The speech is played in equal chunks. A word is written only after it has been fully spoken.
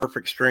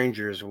Perfect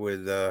Strangers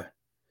with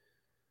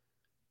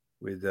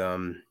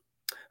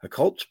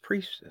Occult's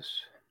Priestess.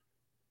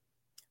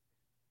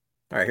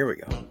 All right, here we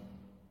go.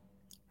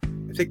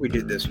 I think we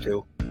did this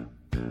too.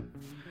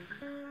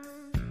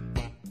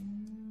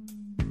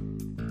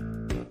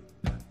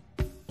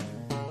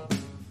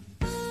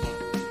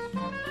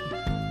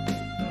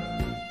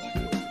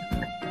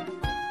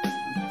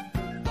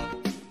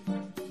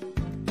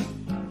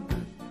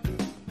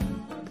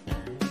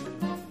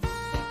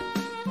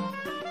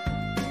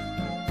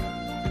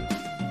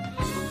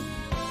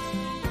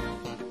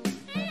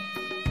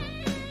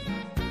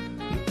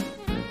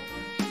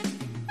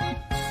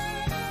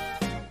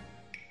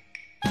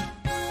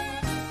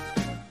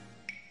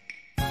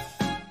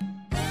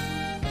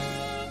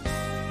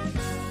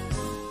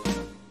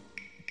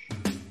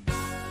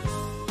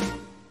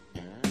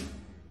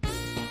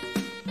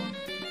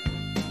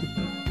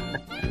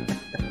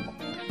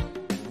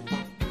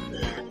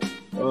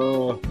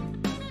 Oh.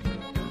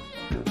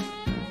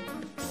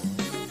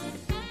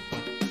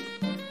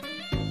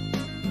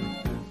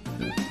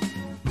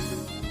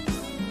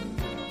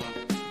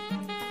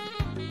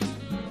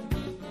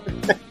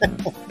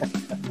 That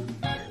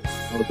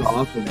was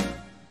awesome.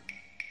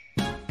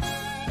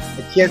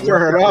 I can't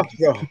turn it off,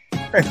 though.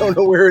 I don't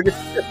know where it is.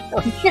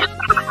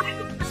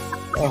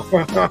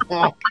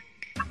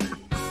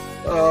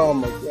 Oh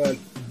my god.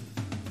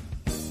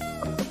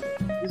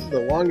 This is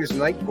the longest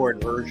night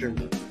court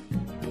version.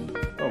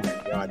 Oh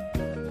my god.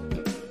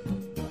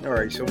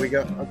 Alright, so we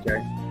got okay.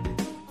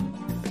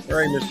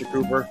 Alright, Mr.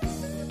 Cooper.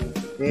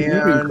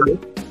 And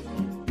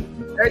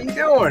how you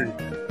doing?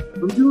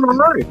 I'm doing all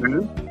right,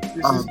 man.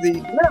 This is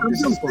the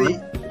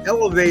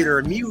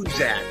elevator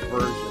Muzak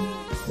version.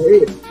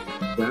 Hey,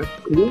 that's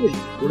cool.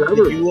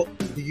 Whatever.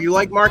 Did you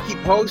like Marky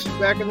Post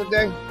back in the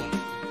day?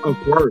 Of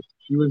course.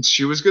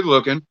 She was good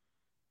looking.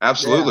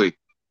 Absolutely. Yeah.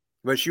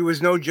 But she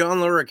was no John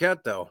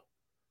Larroquette, though.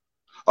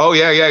 Oh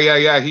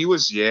yeah. He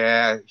was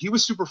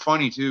super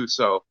funny too.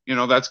 So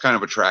that's kind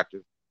of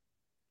attractive.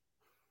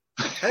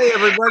 Hey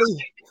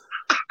everybody,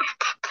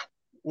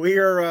 we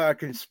are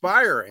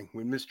conspiring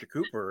with Mr.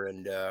 Cooper,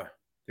 and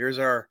here's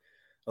our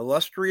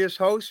illustrious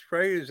host.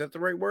 Right? Is that the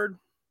right word?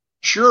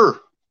 Sure.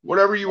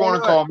 Whatever you want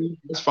to call me,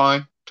 it's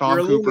fine. Tom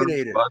Cooper,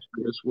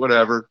 illustrious,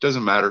 whatever.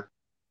 Doesn't matter.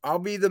 I'll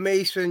be the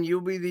Mason. You'll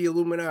be the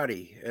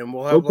Illuminati, and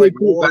we'll have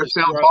cool. That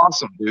sounds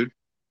awesome, dude.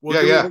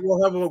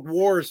 We'll have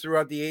wars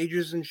throughout the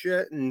ages and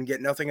shit, and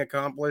get nothing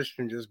accomplished,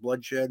 and just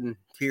bloodshed and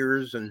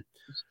tears. And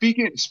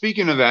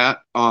speaking of that,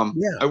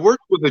 I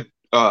worked with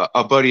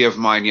a buddy of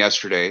mine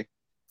yesterday,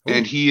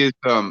 and he's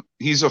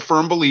a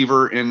firm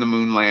believer in the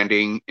moon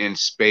landing and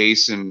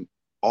space and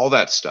all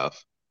that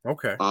stuff.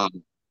 Okay.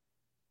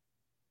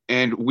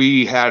 And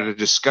we had a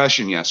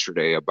discussion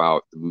yesterday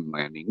about the moon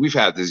landing. We've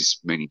had this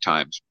many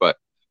times, but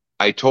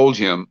I told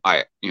him,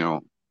 I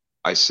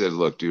said,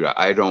 look, dude,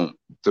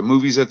 the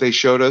movies that they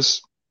showed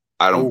us,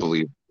 I don't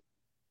believe.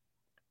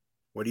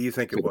 What do you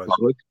think it was?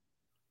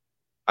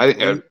 I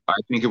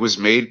think it was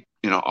made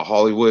in a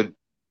Hollywood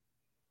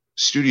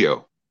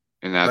studio,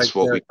 and that's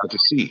what we got to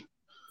see.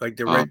 Like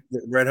the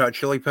Red Hot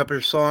Chili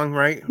Peppers song,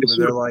 right? Yes,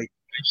 Where they're like,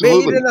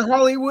 made in a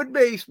Hollywood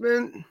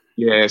basement.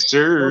 Yes,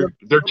 sir.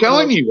 They're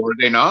telling you, are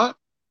they not?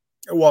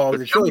 Well,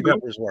 the Chili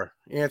Peppers were.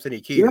 Anthony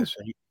Kiedis.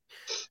 Yeah.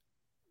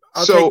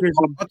 I'll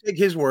take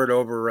his word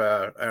over,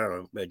 I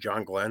don't know,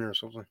 John Glenn or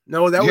something.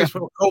 No, that was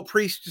from Cole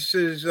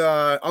Priestess's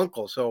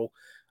uncle. So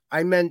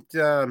I meant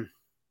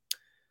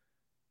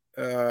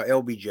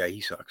LBJ.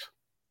 He sucks.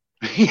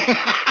 He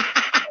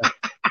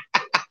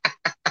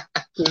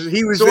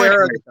was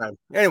there at the time.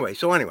 Anyway.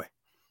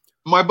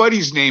 My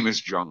buddy's name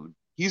is John.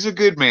 He's a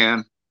good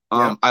man.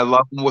 I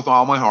love him with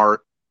all my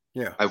heart.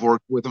 Yeah. I've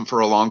worked with him for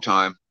a long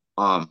time.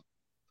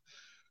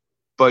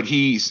 But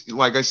he's,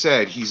 like I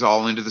said, he's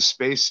all into the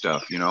space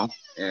stuff,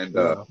 and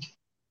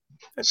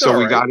so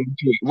we got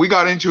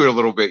into it a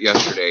little bit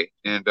yesterday,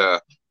 and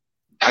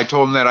I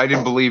told him that I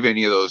didn't believe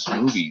any of those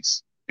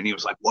movies, and he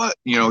was like, what?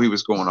 He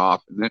was going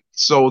off. And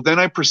then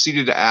I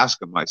proceeded to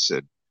ask him, I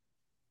said,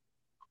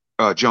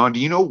 John, do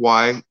you know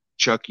why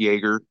Chuck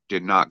Yeager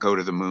did not go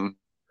to the moon?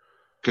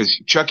 Because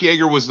Chuck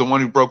Yeager was the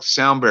one who broke the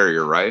sound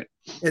barrier, right?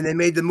 And they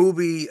made the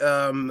movie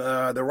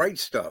The Right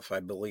Stuff, I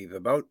believe,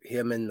 about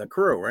him and the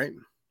crew, right?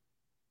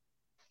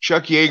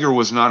 Chuck Yeager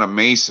was not a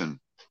Mason.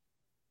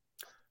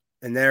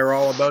 And they're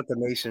all about the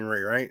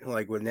Masonry, right?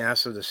 Like with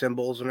NASA, the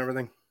symbols and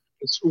everything?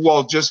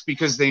 Well, just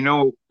because they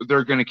know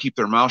they're going to keep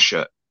their mouth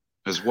shut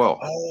as well.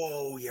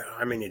 Oh, yeah.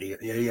 I'm an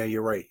idiot. Yeah,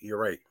 you're right.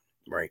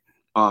 Right.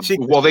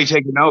 Well, they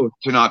take an oath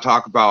to not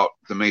talk about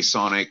the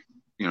Masonic,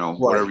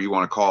 whatever you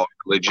want to call it,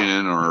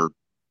 religion or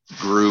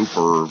group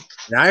or...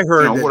 And I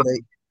heard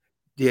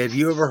have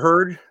you ever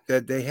heard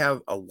that they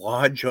have a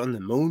lodge on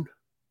the moon?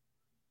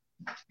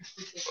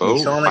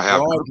 Masonic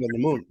lodge on the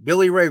moon.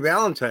 Billy Ray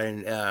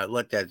Valentine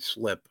let that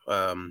slip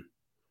on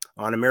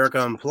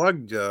America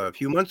Unplugged a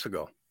few months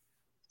ago.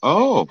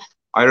 Oh,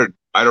 I don't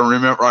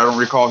remember. I don't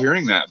recall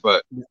hearing that,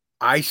 but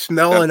I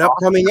smell an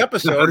upcoming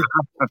episode.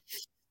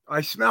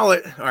 I smell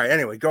it. All right.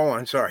 Anyway, go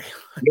on. Sorry.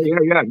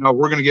 Yeah. No,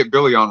 we're gonna get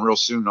Billy on real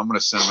soon. I'm gonna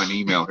send him an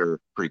email here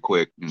pretty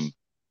quick, and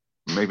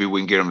maybe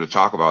we can get him to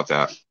talk about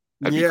that.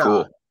 That'd be Yeah.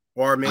 cool.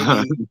 Or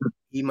maybe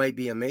he might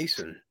be a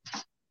Mason.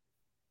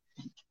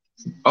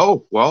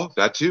 Oh, well,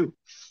 that too.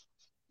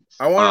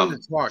 I want him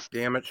to talk,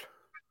 damn it.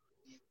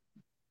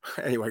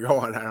 Anyway, go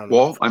on. I don't know.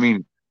 Well, I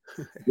mean,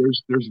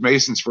 there's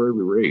Masons for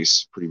every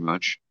race, pretty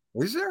much.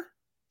 Is there?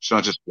 It's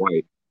not just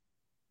white.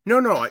 No,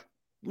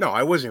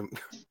 I wasn't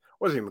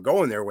even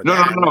going there with No,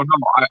 that. no.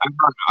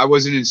 I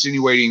wasn't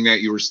insinuating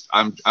that you were.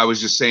 I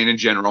was just saying in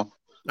general.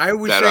 I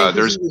was that, saying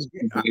there's.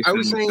 I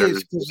was saying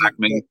it's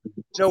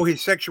because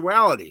his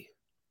sexuality.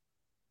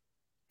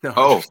 No,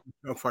 oh,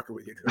 no fucking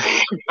with you.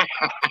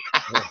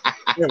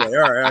 Anyway,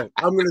 all right.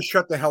 I'm going to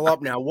shut the hell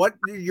up now. What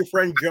did your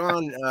friend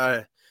John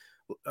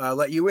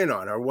let you in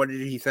on, or what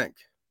did he think?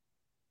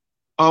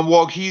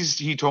 Well,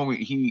 he told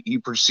me he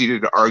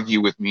proceeded to argue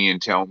with me and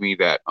tell me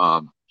that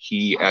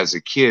he as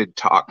a kid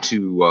talked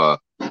to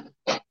the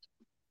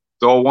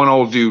one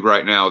old dude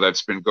right now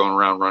that's been going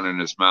around running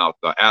his mouth,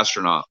 the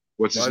astronaut.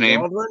 What's his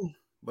name?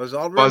 Buzz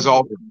Aldrin. Buzz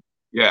Aldrin.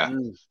 Yeah.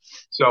 Mm.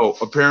 So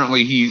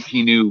apparently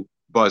he knew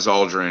Buzz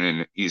Aldrin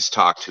and he's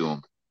talked to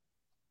him,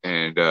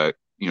 and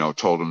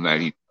told him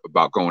that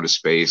about going to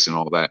space and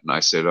all that. And I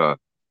said,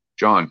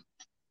 John,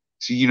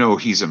 so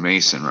he's a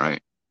Mason,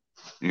 right?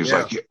 And he was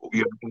like,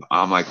 yeah.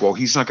 I'm like, well,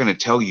 he's not going to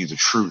tell you the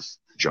truth,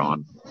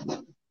 John.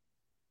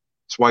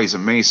 That's why he's a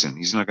Mason.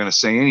 He's not going to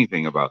say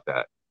anything about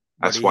that.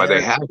 That's why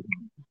they have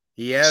him.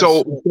 He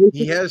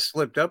has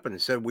slipped up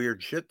and said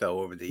weird shit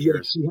though over the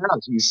years. Yes, he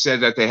has. He said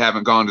that they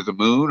haven't gone to the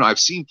moon. I've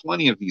seen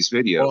plenty of these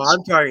videos. Well,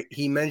 I'm sorry.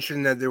 He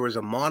mentioned that there was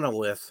a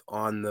monolith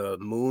on the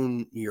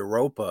moon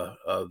Europa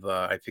of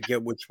I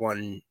forget which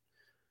moon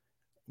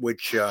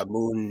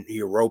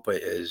Europa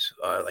is,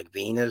 like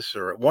Venus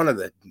or one of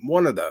the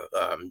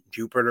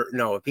Jupiter.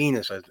 No,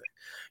 Venus. I think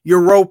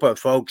Europa,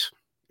 folks.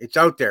 It's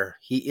out there.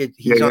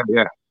 He's on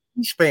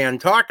C-SPAN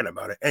talking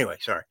about it. Anyway,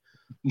 sorry.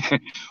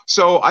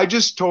 So I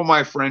just told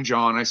my friend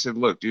John, I said,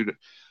 look, dude,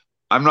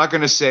 I'm not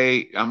going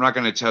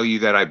to tell you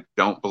that I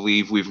don't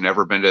believe we've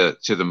never been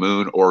to the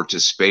moon or to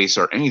space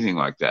or anything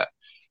like that,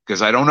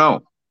 because I don't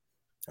know.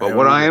 But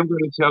what I am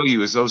going to tell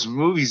you is those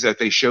movies that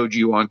they showed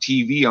you on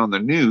TV on the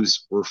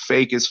news were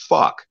fake as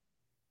fuck.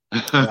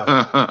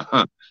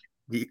 Yeah.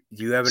 Do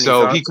you have any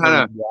thoughts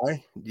on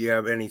why? Do you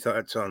have any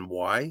thoughts on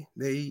why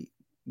they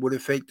would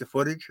have faked the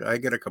footage? I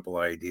got a couple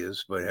of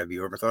ideas, but have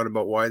you ever thought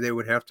about why they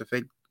would have to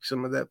fake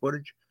some of that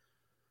footage?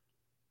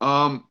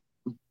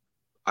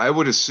 I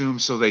would assume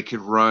so they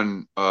could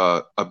run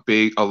a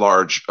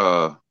large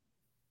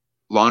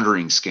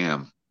laundering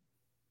scam.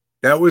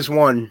 That was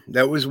one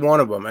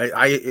of them.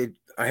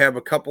 I have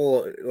a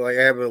couple. Like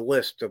I have a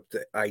list of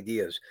the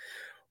ideas.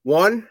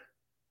 One,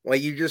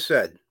 like you just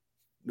said,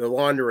 the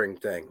laundering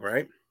thing,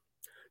 right?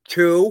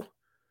 Two,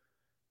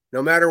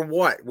 no matter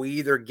what, we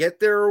either get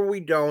there or we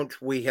don't.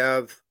 We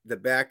have the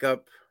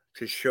backup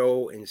to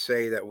show and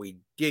say that we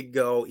did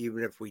go,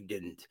 even if we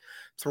didn't.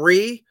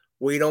 Three,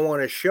 we don't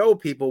want to show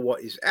people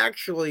what is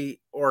actually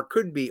or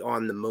could be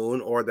on the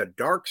moon or the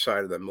dark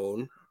side of the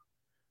moon,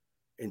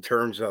 in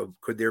terms of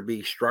could there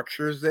be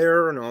structures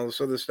there and all this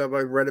other stuff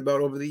I've read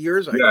about over the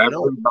years. I don't know. I've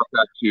heard about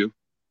that too.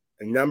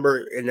 And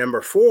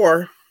number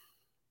four,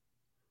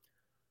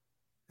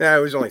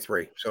 it was only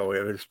three, so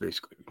it was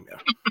basically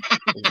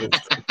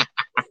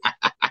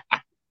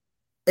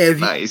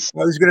nice.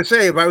 I was going to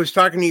say, if I was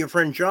talking to your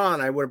friend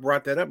John, I would have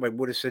brought that up. I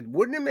would have said,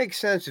 wouldn't it make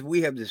sense if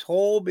we have this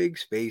whole big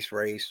space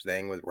race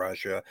thing with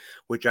Russia,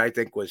 which I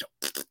think was,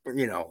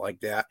 like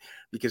that,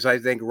 because I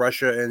think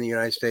Russia and the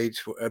United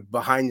States,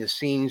 behind the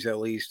scenes at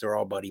least, are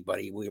all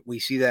buddy-buddy. We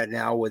see that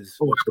now with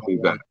what's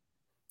going on.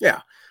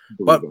 Yeah.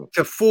 But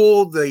to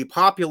fool the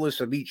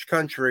populace of each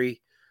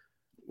country,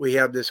 we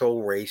have this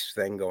whole race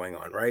thing going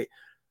on, right?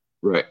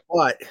 Right.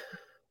 But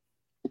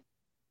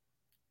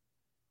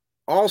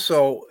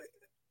also,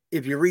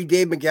 if you read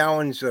Dave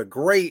McGowan's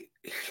great,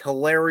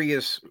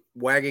 hilarious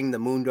Wagging the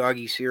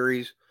Moondoggy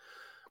series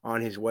on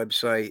his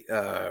website,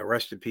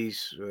 rest in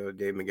peace,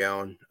 Dave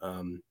McGowan.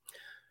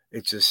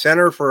 It's a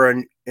Center for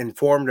an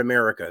Informed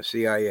America,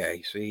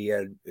 CIA. So he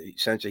had a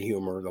sense of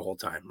humor the whole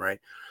time, right?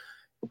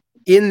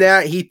 In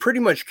that, he pretty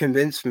much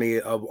convinced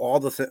me of all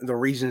the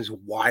reasons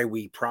why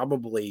we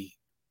probably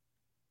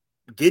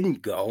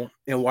didn't go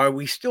and why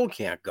we still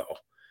can't go.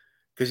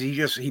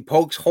 Because he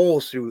pokes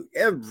holes through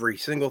every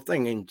single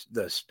thing, in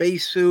the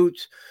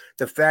spacesuits,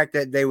 the fact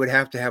that they would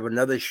have to have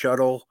another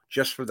shuttle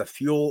just for the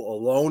fuel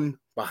alone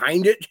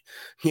behind it,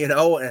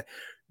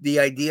 the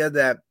idea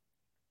that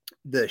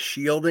the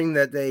shielding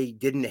that they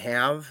didn't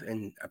have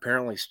and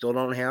apparently still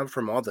don't have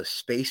from all the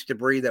space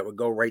debris that would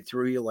go right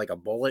through you like a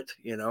bullet,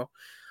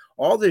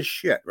 all this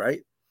shit,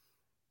 right?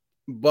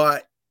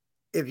 But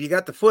if you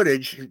got the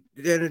footage,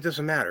 then it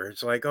doesn't matter.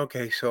 It's like,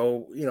 okay,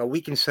 so,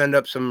 we can send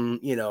up some,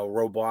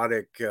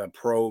 robotic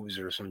probes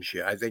or some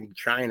shit. I think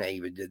China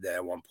even did that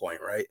at one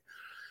point, right?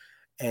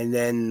 and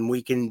then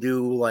we can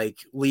do like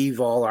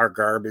leave all our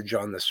garbage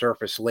on the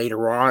surface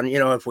later on,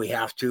 if we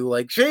have to.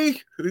 Like,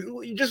 see,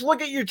 you just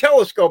look at your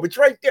telescope, it's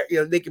right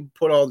there. They can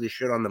put all this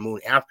shit on the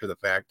moon after the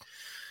fact.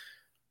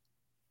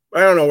 I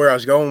don't know where I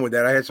was going with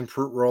that. I had some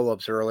fruit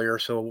roll-ups earlier.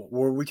 So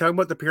were we talking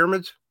about the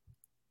pyramids?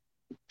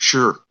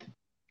 Sure.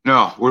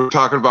 No, we're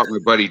talking about my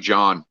buddy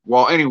John.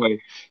 Well,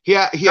 anyway, he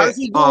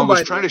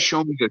was trying to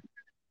show me that.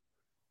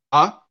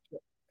 Huh?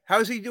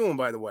 How's he doing,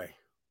 by the way? Is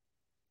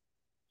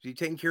he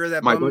taking care of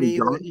that my bum buddy knee?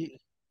 John?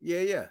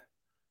 Yeah.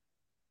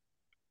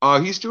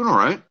 He's doing all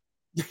right.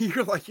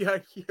 You're like,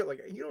 you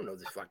don't know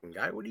this fucking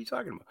guy. What are you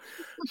talking about?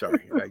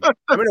 Sorry,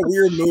 I'm in a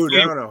weird mood.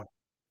 I don't know.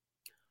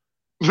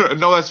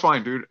 No, that's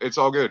fine, dude. It's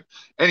all good.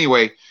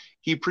 Anyway,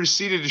 he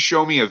proceeded to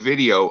show me a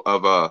video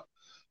of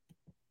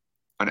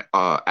an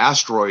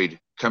asteroid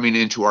coming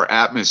into our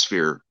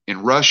atmosphere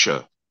in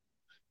Russia.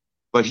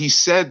 But he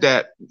said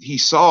that he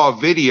saw a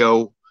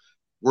video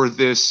where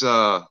this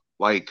not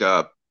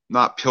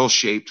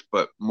pill-shaped,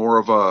 but more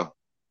of a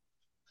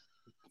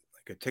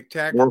Tic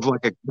Tac, more of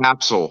like a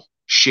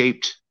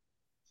capsule-shaped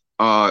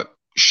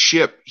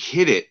ship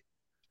hit it,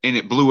 and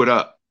it blew it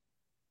up.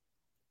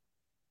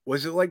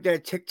 Was it like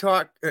that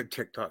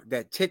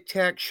that Tic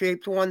Tac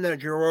shaped one that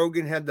Joe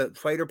Rogan had the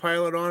fighter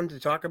pilot on to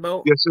talk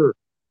about? Yes, sir.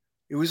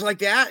 It was like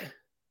that?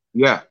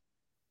 Yeah.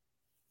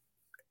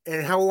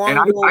 And how long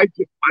ago? I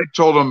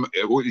told him,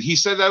 he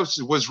said that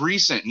was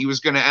recent. He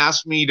was going to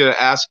ask me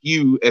to ask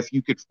you if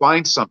you could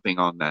find something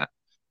on that.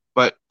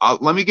 But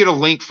let me get a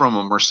link from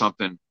him or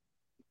something.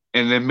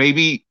 And then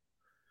maybe,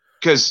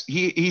 because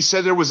he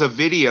said there was a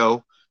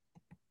video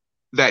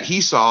that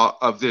he saw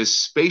of this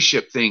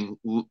spaceship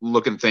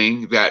looking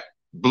thing that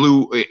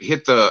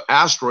hit the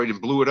asteroid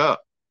and blew it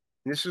up.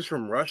 This is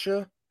from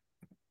Russia?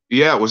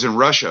 Yeah, it was in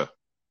Russia.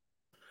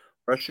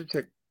 Russia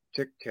Tic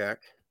Tac.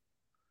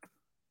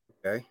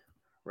 Okay.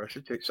 Russia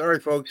Tic. Sorry,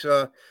 folks.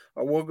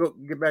 We'll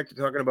get back to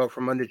talking about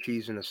From Under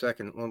Cheese in a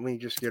second. Let me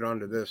just get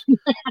onto this.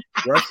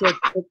 Russia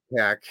Tic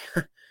Tac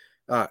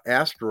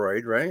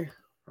asteroid, right?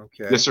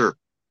 Okay. Yes, sir.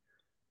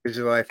 Because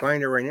if I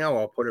find it right now,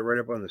 I'll put it right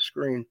up on the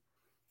screen.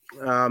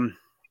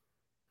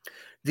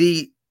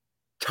 The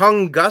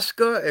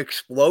Tunguska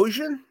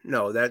explosion?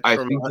 No, that's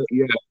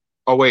yeah.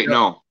 Oh wait,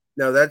 no.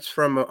 No, that's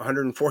from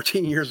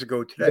 114 years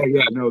ago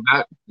today.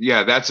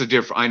 That's a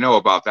different. I know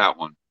about that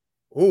one.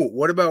 Oh,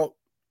 what about?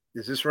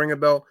 Does this ring a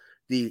bell?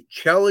 The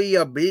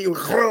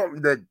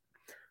Chelyabinsk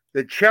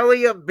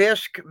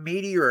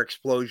meteor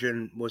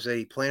explosion was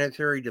a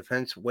planetary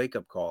defense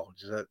wake-up call.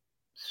 Does that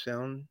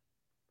sound?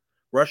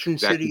 Russian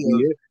city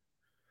of.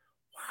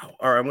 Wow.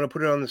 All right, I'm going to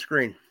put it on the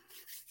screen.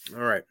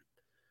 All right.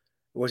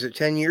 Was it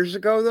 10 years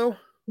ago, though?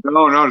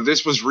 No.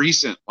 This was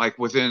recent, like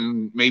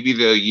within maybe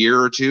the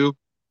year or two.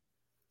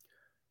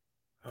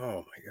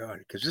 Oh, my God.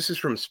 Because this is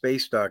from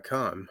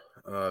space.com.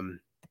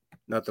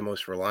 Not the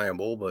most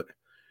reliable, but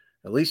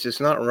at least it's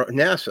not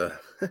NASA.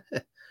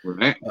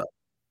 Right.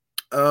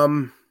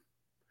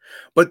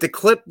 But the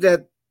clip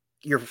that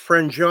your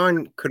friend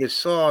John could have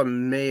saw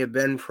may have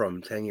been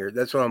from 10 years.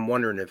 That's what I'm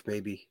wondering, if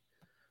maybe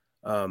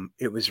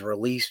it was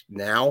released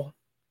now.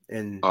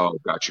 And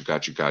got you.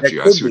 I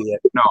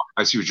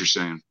see what you're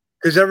saying.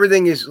 Because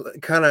everything is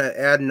kind of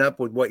adding up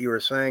with what you were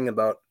saying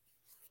about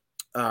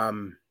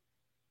an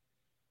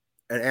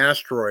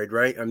asteroid,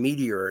 right? A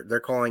meteor. They're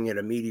calling it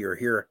a meteor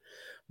here.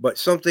 But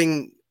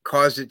something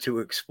caused it to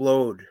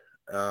explode.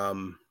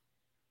 And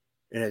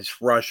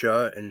it's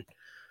Russia. And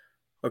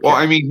okay. Well,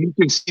 I mean, you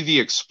can see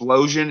the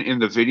explosion in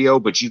the video,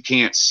 but you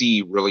can't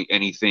see really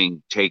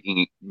anything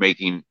taking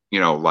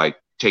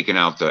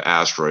out the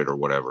asteroid or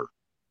whatever.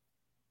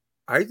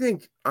 I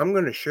think I'm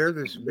going to share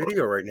this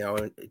video right now.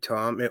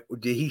 Tom,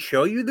 did he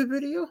show you the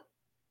video?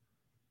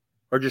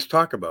 Or just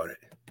talk about it?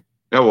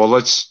 Yeah, well,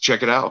 let's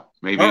check it out.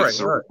 Maybe all right.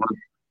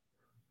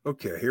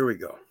 Okay, here we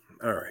go.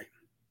 All right.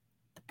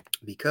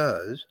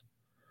 Because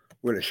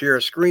we're going to share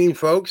a screen,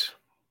 folks.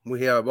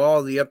 We have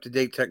all the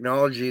up-to-date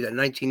technology that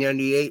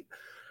 1998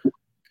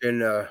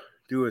 can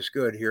do us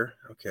good here.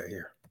 Okay,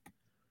 here.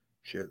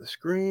 Share the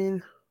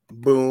screen.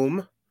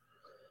 Boom.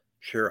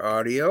 Share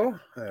audio.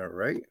 All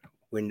right.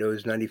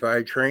 Windows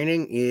 95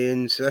 training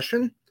in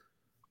session.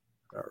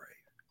 All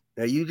right.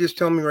 Now, you just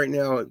tell me right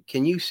now,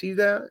 can you see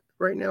that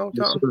right now,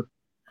 Tom? Yes, sir.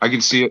 I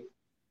can see it.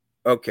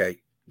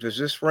 Okay. Does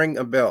this ring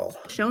a bell?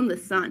 Shown the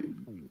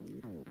sun.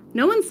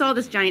 No one saw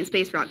this giant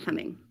space rock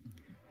coming.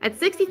 At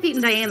 60 feet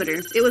in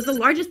diameter, it was the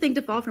largest thing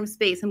to fall from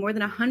space in more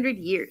than 100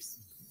 years.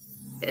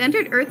 It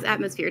entered Earth's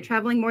atmosphere,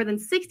 traveling more than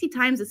 60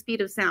 times the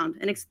speed of sound,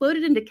 and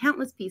exploded into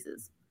countless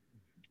pieces.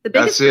 The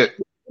biggest That's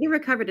it.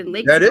 Recovered in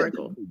Lake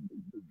Sparkle.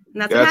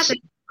 And that's what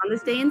happened on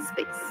this day in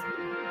space.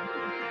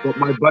 But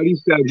my buddy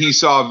said he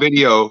saw a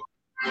video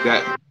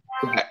that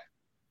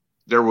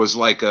there was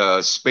like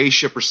a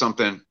spaceship or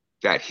something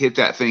that hit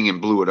that thing and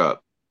blew it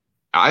up.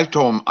 I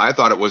told him I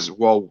thought it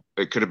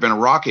could have been a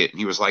rocket. And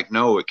he was like,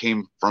 no, it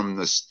came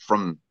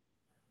it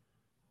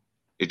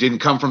didn't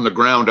come from the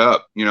ground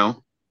up, I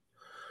don't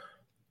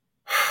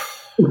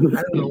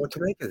know what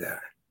to make of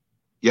that.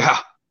 Yeah.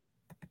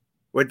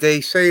 What they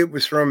say it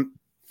was from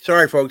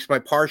Sorry, folks, my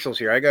partials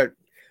here. I got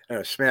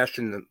smashed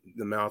in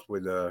the mouth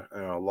with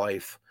a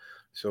life,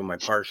 so my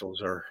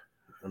partials are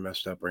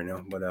messed up right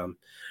now. But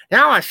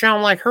now I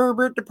sound like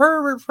Herbert the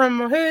pervert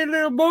from Hey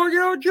Little Boy,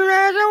 get your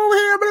ass over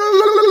here.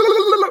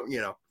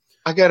 You know,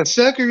 I got a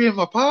sucker in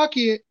my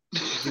pocket.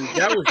 Dude,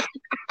 that was.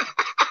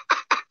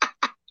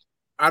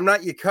 I'm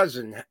not your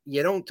cousin.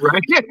 You don't talk.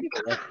 Right?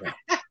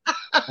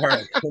 All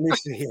right, let me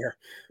see here.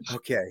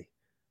 Okay.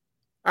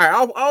 All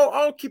right,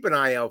 I'll keep an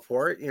eye out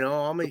for it. You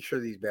know, I'll make sure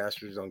these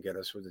bastards don't get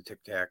us with the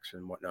Tic Tacs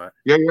and whatnot.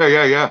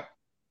 Yeah.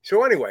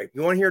 So anyway,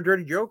 you want to hear a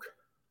dirty joke?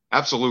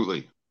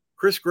 Absolutely.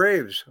 Chris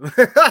Graves.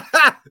 Let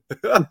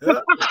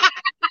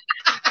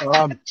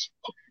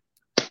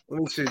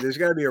me see. There's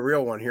got to be a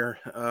real one here.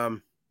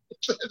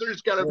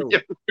 There's got to be.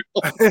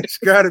 It's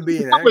got to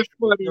be an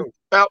actual joke.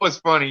 That was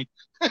funny.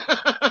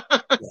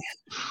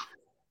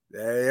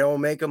 They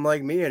don't make them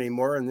like me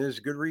anymore, and there's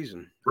good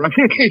reason. Right.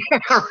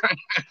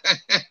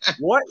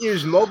 What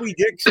is Moby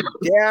Dick's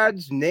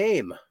dad's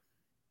name?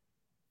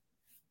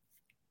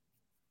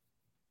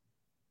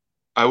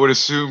 I would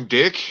assume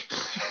Dick.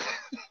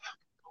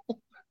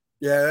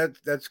 Yeah,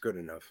 that's good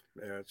enough.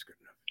 Yeah, that's good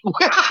enough.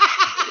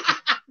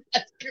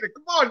 That's good.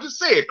 Come on, just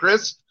say it,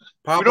 Chris.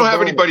 Papa we don't have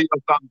Boner. anybody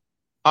else on.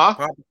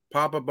 Huh?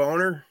 Papa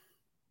Boner.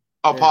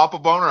 Oh, yeah. Papa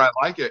Boner. I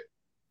like it.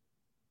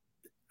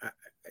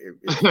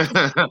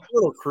 A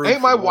little crude. Hey,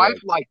 my wife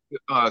liked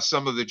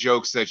some of the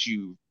jokes that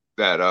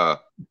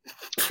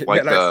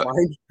like I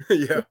find.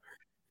 Yeah.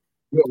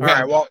 All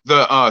right. Well,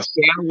 the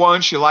sand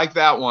one, she liked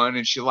that one,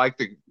 and she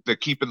liked the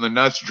keeping the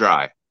nuts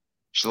dry.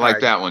 She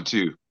liked that one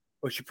too.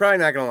 Well, she's probably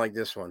not gonna like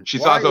this one. She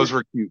thought those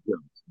were cute.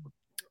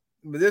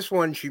 But this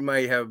one she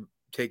might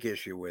take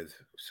issue with,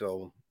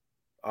 so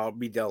I'll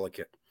be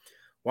delicate.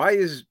 Why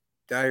is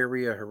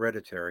diarrhea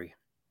hereditary?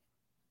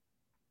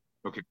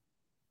 Okay.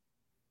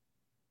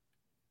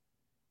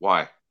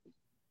 Why?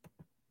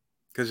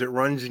 Because it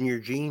runs in your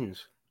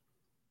genes.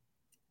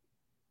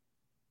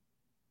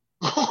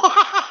 All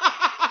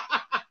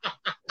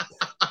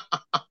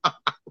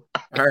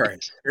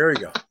right, here we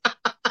go.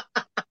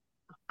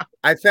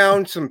 I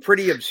found some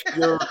pretty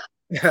obscure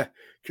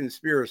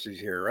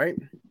conspiracies here, right?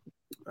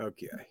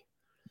 Okay.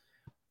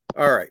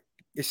 All right.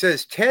 It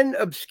says 10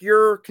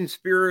 obscure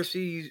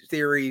conspiracy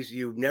theories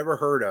you've never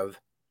heard of.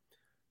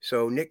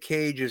 So Nick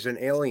Cage is an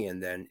alien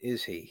then,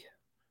 is he?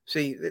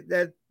 See,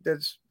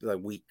 that's the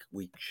weak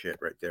shit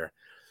right there.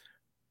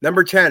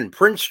 Number 10,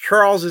 Prince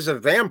Charles is a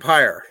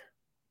vampire.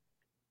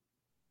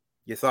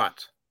 Your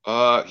thoughts?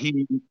 I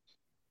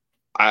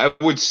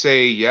would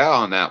say yeah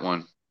on that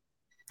one.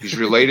 He's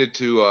related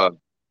to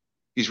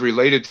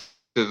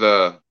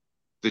the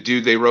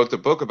dude they wrote the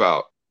book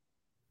about.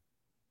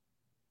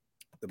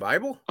 The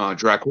Bible?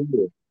 Dracula.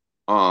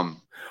 Oh,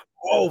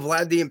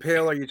 Vlad the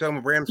Impaler. You're talking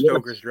about Bram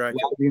Stoker's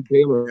Dracula. Vlad the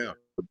Impaler. Yeah.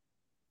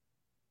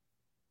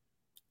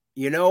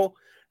 You know,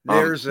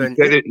 there's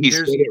he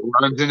said it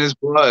runs in his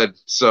blood.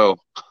 So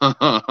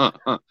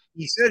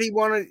he said he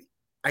wanted.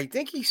 I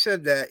think he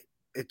said that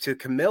to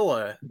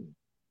Camilla,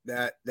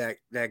 that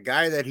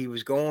guy that he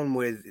was going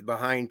with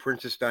behind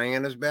Princess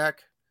Diana's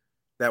back,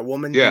 that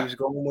woman he was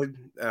going with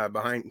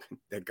behind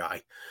that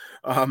guy.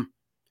 I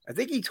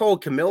think he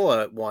told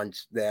Camilla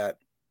once that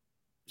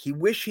he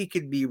wished he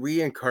could be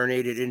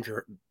reincarnated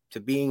to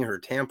being her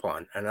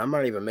tampon, and I'm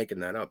not even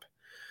making that up.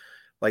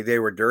 Like they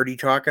were dirty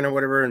talking or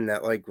whatever, and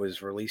that like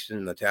was released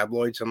in the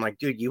tabloids. I'm like,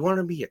 dude, you want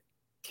to be a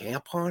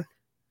tampon?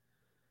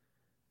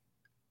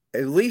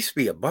 At least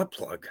be a butt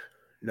plug.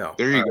 No.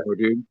 There you go,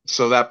 dude.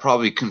 So that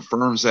probably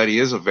confirms that he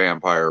is a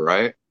vampire,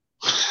 right?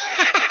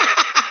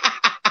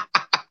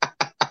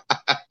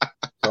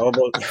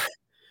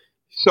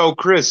 So,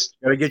 Chris,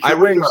 gotta get your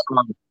wings.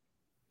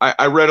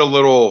 I read a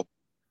little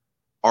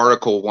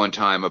article one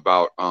time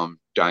about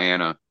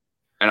Diana,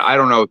 and I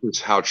don't know if it's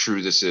how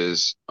true this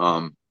is.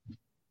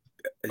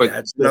 But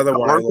that's another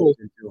one I looked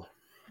into.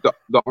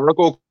 The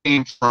article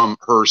came from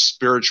her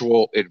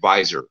spiritual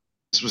advisor.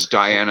 This was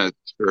Diana's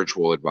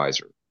spiritual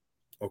advisor.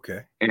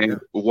 Okay. And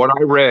what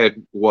I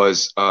read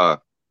was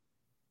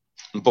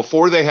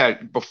before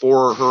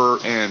her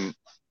and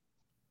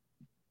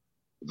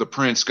the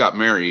prince got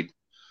married,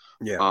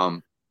 they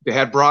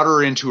had brought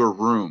her into a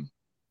room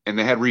and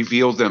they had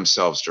revealed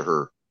themselves to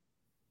her.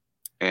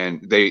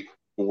 And they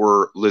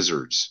were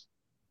lizards,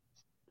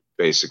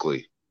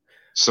 basically.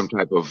 Some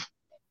type of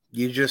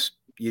You just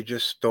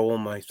stole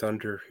my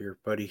thunder here,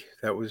 buddy.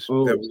 That's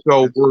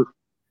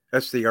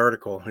the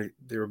article.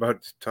 They were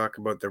about to talk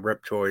about the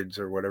reptoids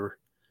or whatever.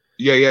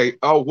 Yeah.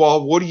 Oh,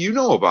 well, what do you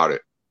know about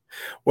it?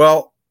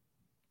 Well,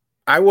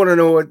 I want to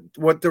know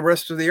what the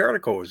rest of the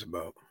article was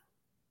about.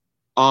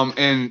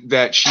 And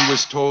that she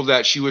was told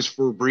that she was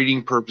for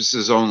breeding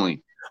purposes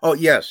only. Oh,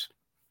 yes.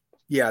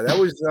 Yeah, that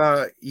was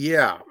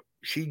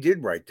she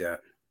did write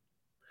that.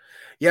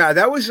 Yeah,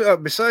 that was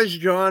besides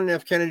John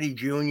F. Kennedy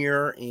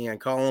Jr. and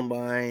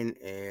Columbine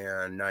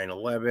and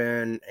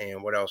 9/11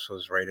 and what else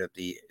was right at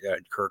the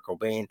Kurt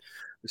Cobain.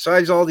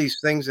 Besides all these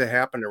things that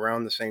happened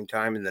around the same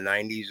time in the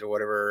 90s or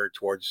whatever,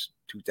 towards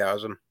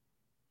 2000,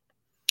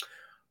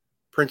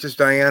 Princess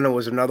Diana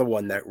was another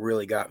one that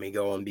really got me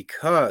going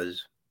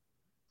because,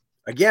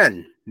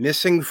 again,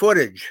 missing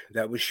footage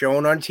that was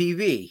shown on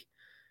TV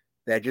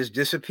that just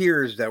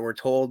disappears that we're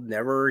told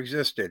never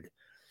existed.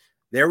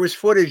 There was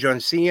footage on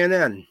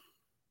CNN.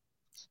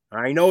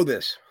 I know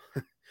this.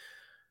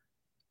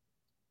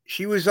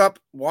 She was up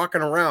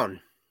walking around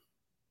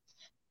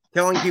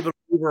telling people to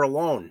leave her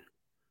alone.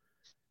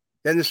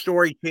 Then the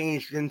story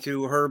changed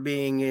into her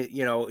being,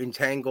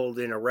 entangled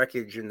in a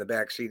wreckage in the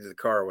back seat of the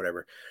car or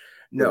whatever.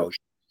 No, she's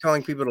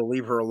telling people to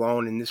leave her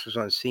alone, and this was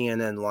on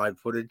CNN live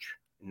footage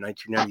in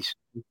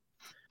 1997.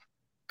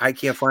 I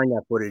can't find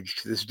that footage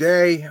to this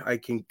day. I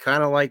can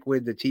kind of like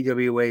with the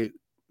TWA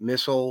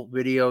missile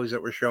videos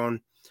that were shown.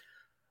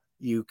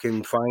 You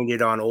can find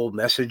it on old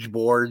message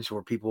boards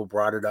where people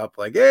brought it up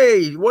like,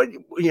 hey, what,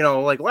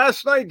 like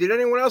last night, did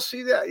anyone else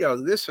see that?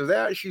 This or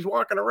that. She's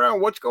walking around.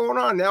 What's going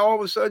on? Now all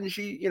of a sudden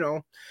she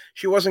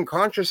wasn't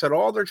conscious at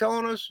all. They're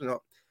telling us.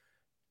 No,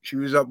 she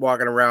was up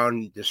walking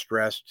around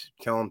distressed,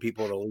 telling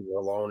people to leave her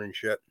alone and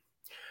shit.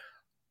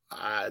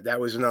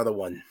 That was another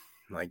one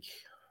like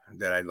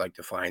that I'd like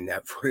to find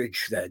that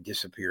footage that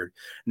disappeared.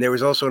 And there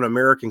was also an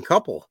American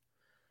couple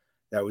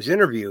that was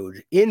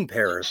interviewed in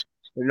Paris.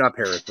 Not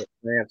Paris, but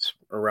France,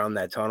 around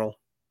that tunnel,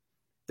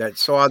 that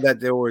saw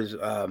that there was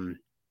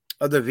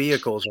other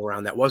vehicles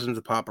around. That wasn't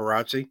the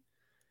paparazzi.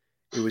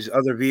 It was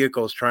other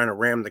vehicles trying to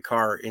ram the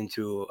car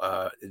into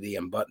the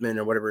abutment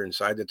or whatever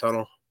inside the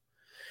tunnel.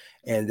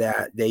 And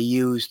that they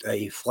used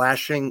a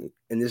flashing,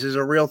 and this is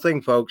a real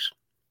thing, folks.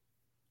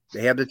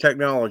 They have the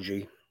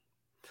technology.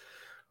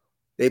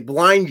 They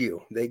blind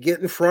you. They get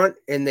in front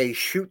and they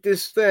shoot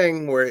this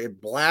thing where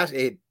it blinds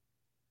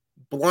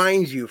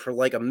you for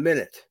like a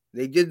minute.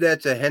 They did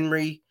that to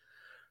Henry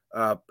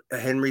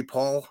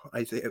Paul,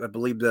 I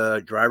believe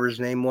the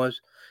driver's name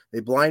was. They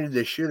blinded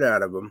the shit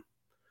out of him,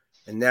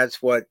 and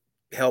that's what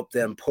helped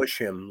them push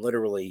him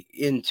literally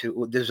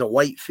into. There's a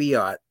white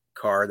Fiat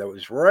car that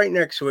was right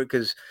next to it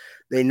because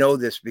they know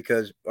this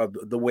because of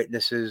the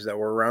witnesses that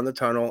were around the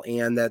tunnel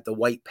and that the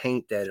white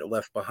paint that it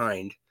left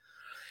behind.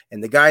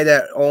 And the guy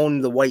that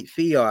owned the white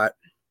Fiat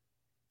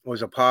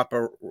was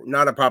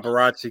not a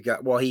paparazzi guy.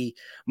 Well, he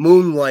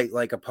moonlight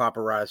like a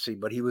paparazzi,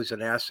 but he was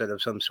an asset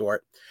of some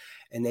sort.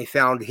 And they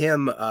found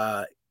him.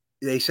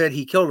 They said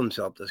he killed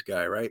himself, this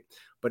guy, right?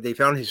 But they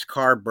found his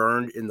car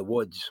burned in the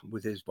woods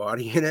with his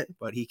body in it,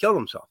 but he killed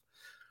himself.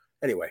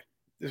 Anyway,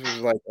 this was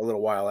like a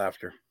little while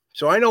after.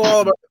 So I know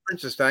all about the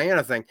Princess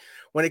Diana thing.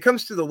 When it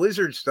comes to the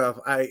lizard stuff,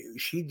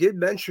 she did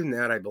mention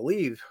that, I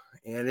believe,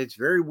 and it's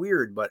very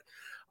weird, but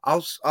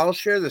I'll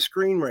share the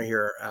screen right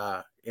here,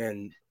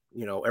 and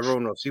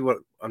everyone will see what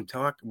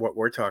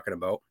we're talking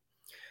about.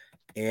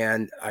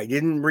 And I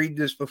didn't read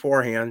this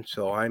beforehand,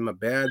 so I'm a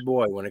bad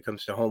boy when it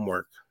comes to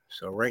homework.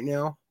 So right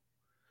now,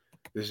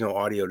 there's no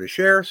audio to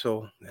share,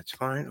 so that's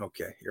fine.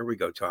 Okay, here we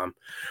go, Tom.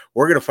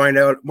 We're going to find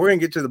out. We're going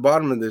to get to the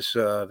bottom of this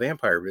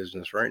vampire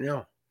business right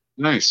now.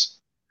 Nice.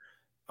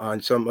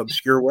 On some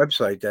obscure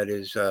website that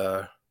is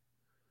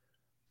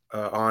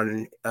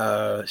on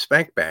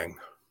Spank Bang.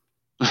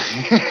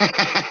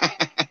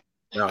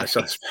 No, I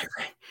saw Spank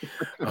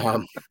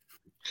Bang.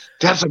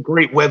 That's a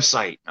great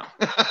website.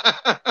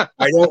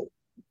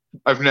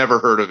 I've never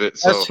heard of it.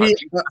 So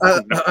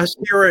us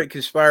here at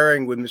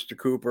Conspiring with Mr.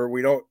 Cooper,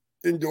 we don't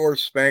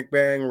endorse Spank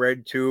Bang,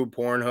 RedTube,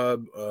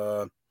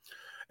 Pornhub,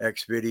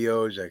 X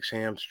Videos, X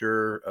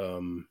Hamster,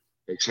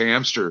 X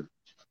Hamster.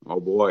 Oh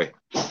boy.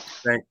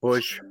 Spank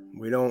Push.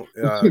 We don't.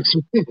 We're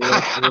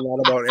not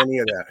about any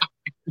of that.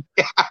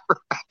 Yeah,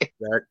 right.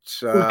 That's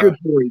good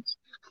points.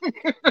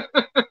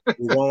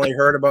 We've only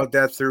heard about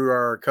that through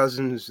our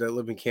cousins that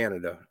live in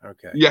Canada.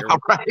 Okay. Yeah,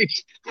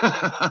 right.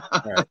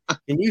 All right.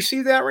 Can you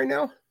see that right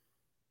now?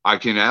 I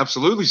can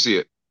absolutely see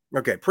it.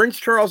 Okay. Prince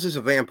Charles is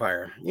a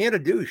vampire. He had a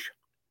douche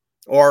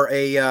or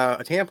a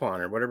tampon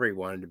or whatever he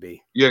wanted to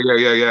be.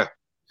 Yeah.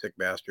 Sick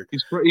bastard.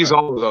 He's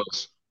all of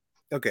those.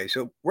 Okay.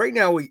 So right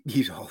now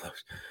he's all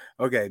those.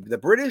 Okay. The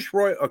British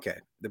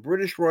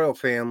royal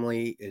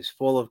family is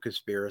full of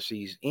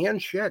conspiracies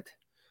and shit.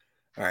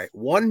 All right.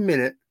 1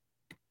 minute,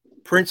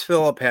 Prince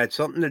Philip had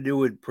something to do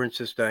with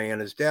Princess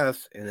Diana's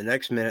death, and the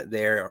next minute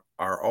they are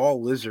all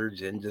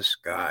lizards in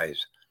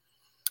disguise.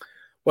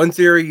 One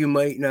theory you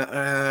might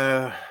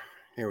not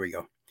here we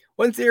go.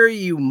 One theory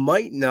you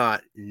might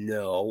not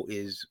know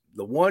is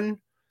the one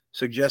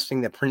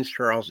suggesting that Prince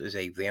Charles is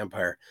a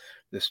vampire.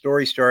 The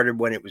story started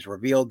when it was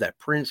revealed that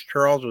Prince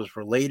Charles was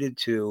related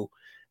to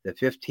the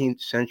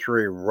 15th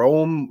century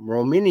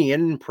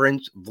Romanian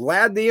Prince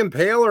Vlad the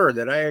Impaler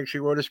that I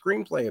actually wrote a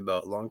screenplay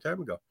about a long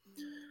time ago.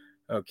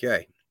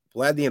 Okay.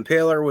 Vlad the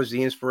Impaler was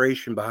the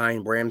inspiration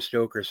behind Bram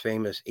Stoker's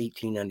famous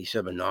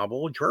 1897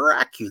 novel,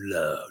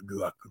 Dracula,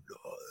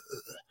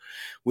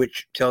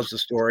 which tells the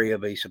story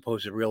of a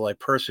supposed real-life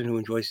person who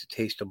enjoys the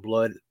taste of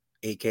blood,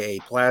 a.k.a.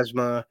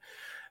 plasma.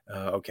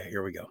 Okay,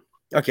 here we go.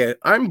 Okay,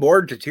 I'm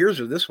bored to tears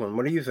with this one.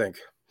 What do you think?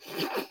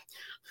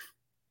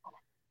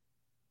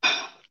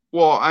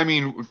 Well, I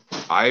mean,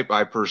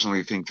 I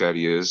personally think that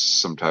he is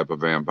some type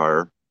of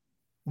vampire.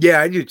 Yeah,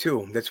 I do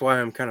too. That's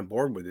why I'm kind of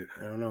bored with it.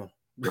 I don't know.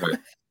 Right.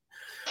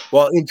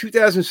 Well, in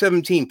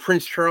 2017,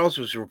 Prince Charles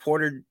was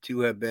reported to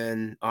have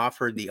been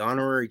offered the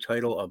honorary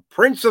title of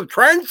Prince of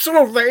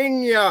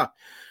Transylvania.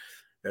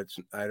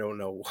 I don't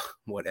know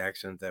what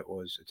accent that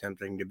was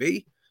attempting to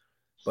be,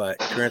 but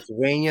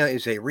Transylvania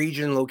is a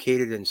region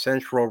located in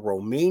central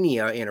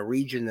Romania and a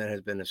region that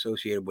has been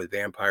associated with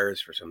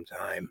vampires for some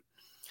time.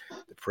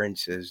 The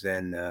prince is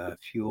then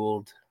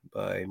fueled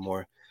by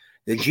more.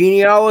 The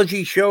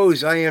genealogy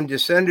shows I am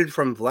descended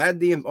from Vlad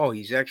the. Oh,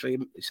 he's actually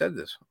said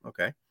this.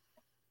 Okay.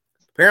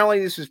 Apparently,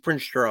 this is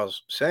Prince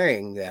Charles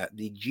saying that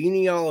the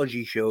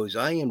genealogy shows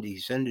I am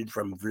descended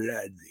from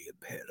Vlad the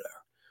Impaler.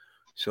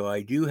 So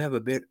I do have a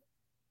bit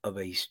of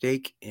a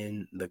stake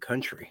in the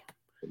country.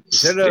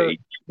 Is that a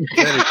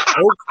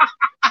joke?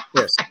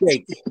 Yeah,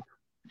 stake.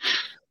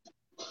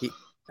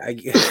 I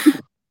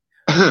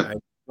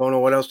don't know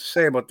what else to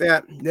say about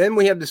that. Then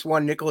we have this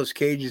one, Nicolas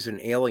Cage is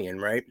an alien,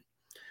 right?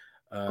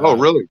 Oh,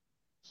 really?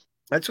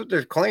 That's what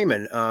they're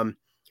claiming.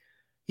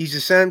 He's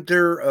the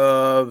center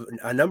of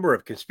a number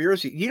of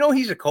conspiracies. You know,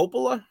 he's a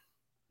Coppola,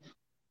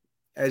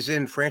 as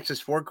in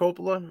Francis Ford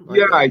Coppola.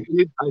 I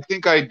did. I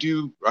think I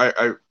do.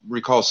 I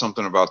recall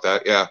something about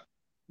that. Yeah.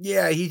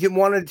 Yeah, he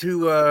wanted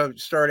to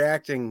start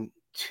acting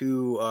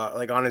to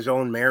like on his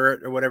own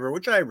merit or whatever,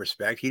 which I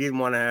respect. He didn't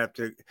want to have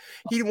to.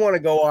 He didn't want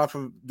to go off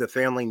of the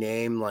family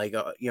name, like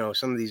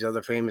some of these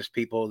other famous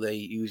people. They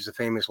use the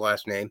famous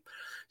last name,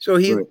 so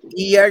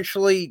he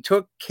actually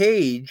took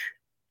Cage,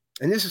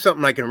 and this is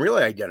something I can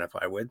really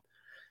identify with.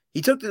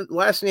 He took the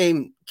last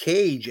name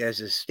Cage as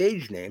his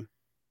stage name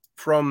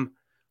from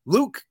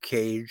Luke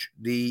Cage,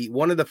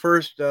 one of the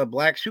first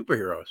black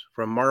superheroes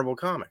from Marvel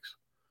Comics.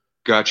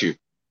 Got you.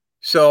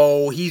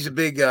 So he's a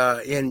big,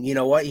 and you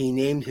know what? He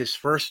named his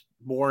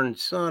firstborn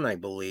son, I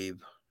believe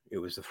it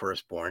was the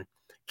firstborn,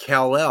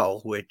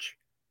 Kal-El, which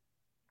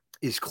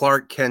is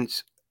Clark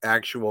Kent's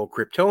actual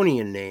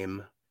Kryptonian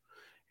name.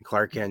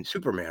 Clark Kent,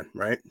 Superman,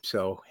 right?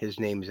 So his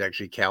name is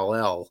actually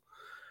Kal-El.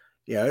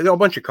 Yeah, there's a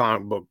bunch of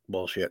comic book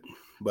bullshit,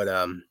 but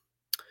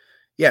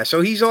yeah.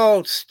 So he's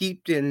all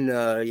steeped in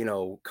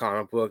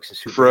comic books and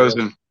superheroes.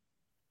 Frozen.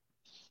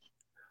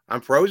 I'm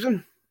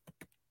frozen.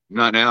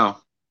 Not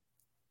now.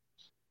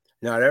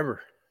 Not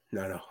ever.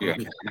 No. Yeah.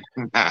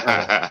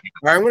 Okay.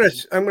 I'm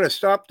gonna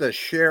stop the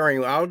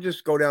sharing. I'll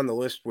just go down the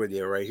list with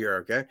you right here.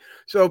 Okay.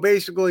 So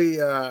basically,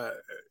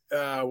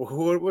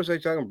 who was I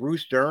talking?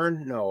 Bruce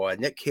Dern? No,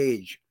 Nick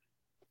Cage.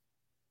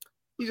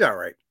 He's all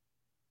right.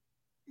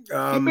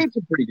 He made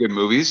some pretty good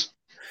movies.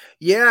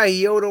 Yeah,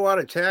 he owed a lot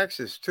of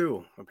taxes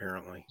too,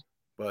 apparently.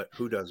 But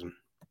who doesn't?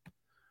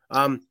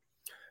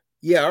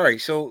 Yeah, all right.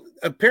 So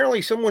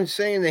apparently someone's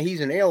saying that he's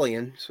an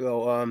alien.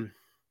 So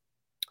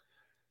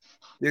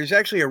there's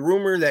actually a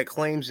rumor that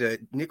claims that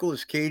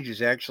Nicolas Cage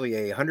is actually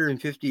a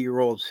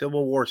 150-year-old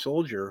Civil War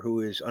soldier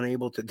who is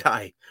unable to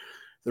die.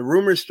 The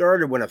rumor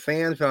started when a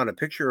fan found a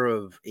picture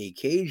of a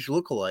Cage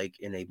lookalike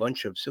in a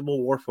bunch of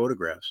Civil War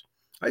photographs.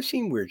 I've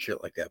seen weird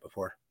shit like that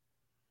before.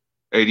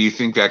 Hey, do you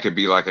think that could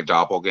be like a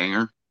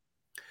doppelganger?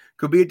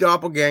 Could be a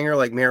doppelganger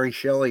like Mary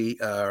Shelley,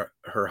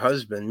 her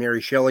husband.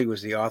 Mary Shelley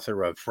was the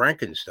author of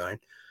Frankenstein.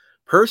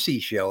 Percy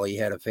Shelley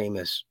had a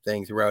famous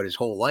thing throughout his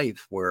whole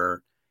life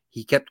where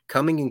he kept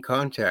coming in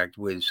contact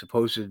with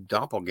supposed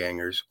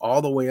doppelgangers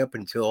all the way up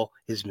until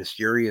his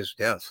mysterious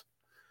death.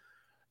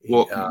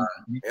 Well,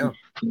 yeah.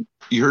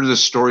 You heard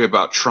this story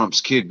about Trump's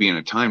kid being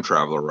a time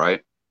traveler,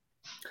 right?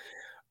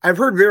 I've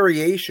heard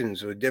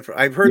variations of different.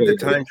 I've heard the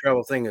time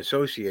travel thing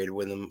associated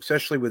with him,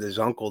 especially with his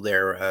uncle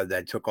there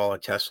that took all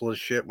of Tesla's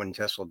shit when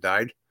Tesla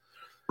died.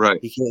 Right.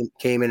 He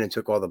came in and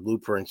took all the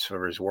blueprints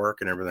for his work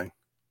and everything.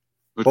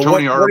 But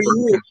Tony what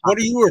are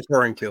you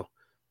referring to?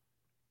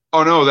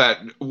 Oh no,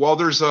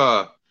 there's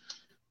I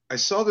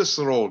saw this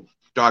little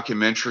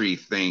documentary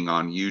thing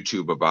on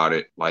YouTube about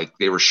it. Like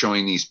they were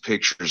showing these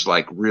pictures,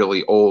 like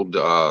really old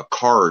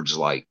cards,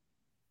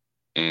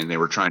 and they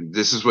were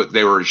this is what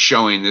they were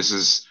showing. This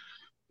is,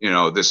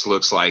 this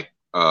looks like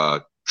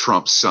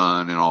Trump's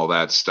son and all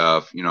that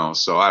stuff,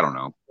 so I don't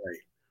know. Right.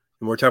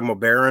 And we're talking about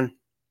Barron?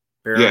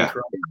 Yeah.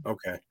 Trump?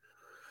 Okay.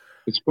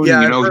 It's funny,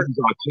 he's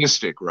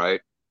autistic,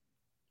 right?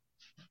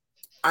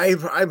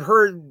 I've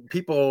heard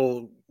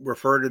people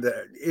refer to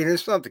that, and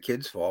it's not the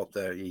kid's fault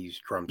that he's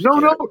Trump's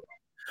kid.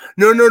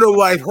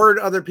 No. I've heard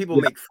other people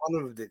make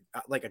fun of it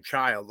like a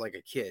child, like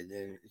a kid,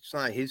 and it's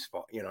not his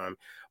fault,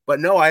 But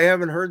no, I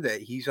haven't heard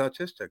that he's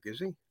autistic. Is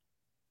he?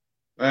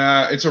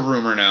 It's a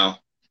rumor now.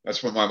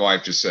 That's what my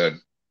wife just said.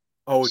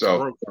 Oh, it's a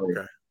rumor.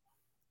 Okay.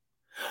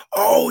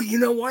 Oh, you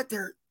know what?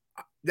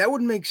 That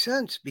would make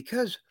sense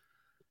because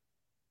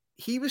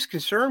he was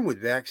concerned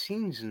with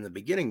vaccines in the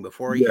beginning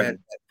before he had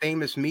that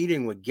famous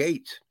meeting with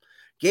Gates.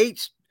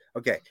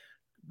 Okay,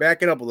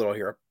 backing up a little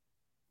here.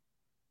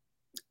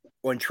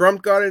 When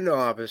Trump got into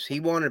office, he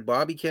wanted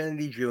Bobby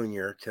Kennedy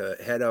Jr. to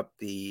head up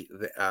the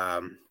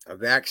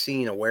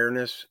vaccine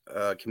awareness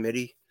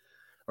committee,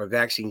 or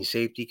vaccine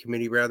safety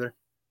committee, rather,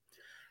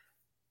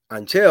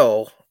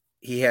 until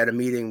he had a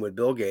meeting with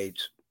Bill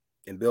Gates,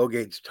 and Bill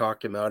Gates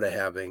talked him out of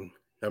having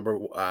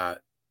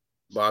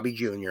Bobby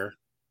Jr.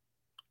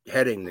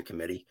 heading the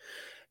committee.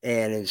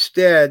 And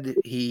instead,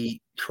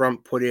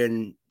 Trump put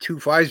in 2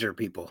 Pfizer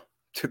people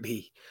to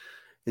be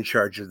in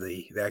charge of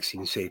the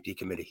Vaccine Safety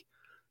Committee.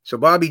 So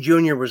Bobby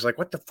Jr. was like,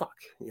 what the fuck,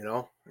 you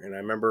know? And I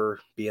remember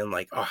being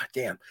like, oh,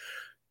 damn.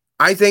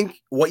 I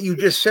think what you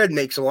just said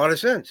makes a lot of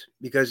sense,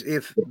 because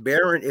if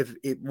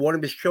one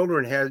of his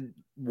children had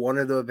one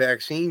of the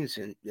vaccines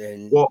and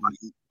well,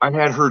 I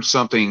had heard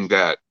something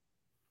that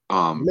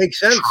makes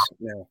sense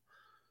now.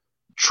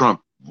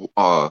 Trump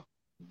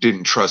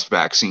didn't trust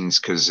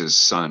vaccines because his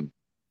son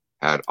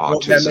had autism.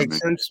 Well, that makes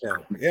sense now.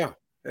 Yeah,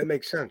 that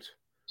makes sense.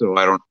 So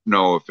I don't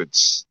know if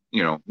it's,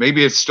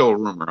 maybe it's still a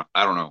rumor.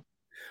 I don't know.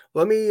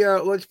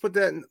 Let's put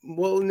that.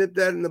 We'll nip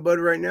that in the bud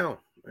right now,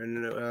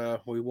 and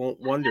we won't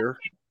wonder.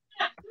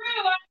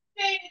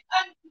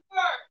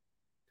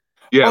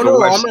 Yeah,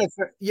 oh,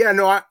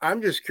 no,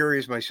 I'm just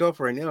curious myself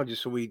right now,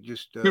 just so we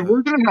just. Dude,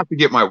 we're gonna have to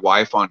get my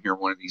wife on here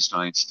one of these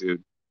nights,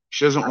 dude.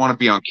 She doesn't want to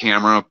be on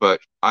camera, but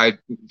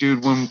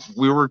dude, when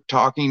we were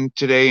talking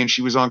today and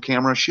she was on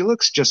camera, she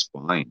looks just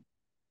fine.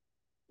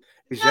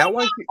 Is that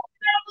why? I'm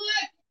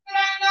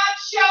not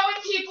showing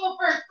people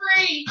for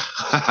free.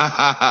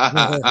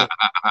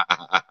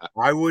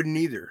 I wouldn't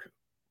either.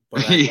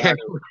 But I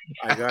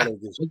gotta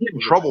just get in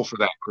trouble for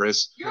that,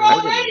 Chris. You're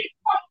already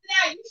posting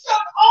that. You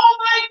showed all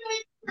my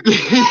things.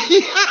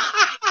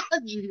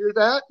 Did you hear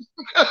that?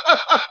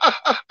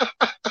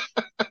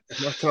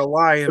 I'm not gonna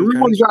lie.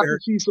 Everyone got to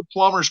see some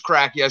plumbers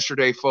crack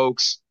yesterday,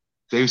 folks.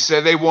 They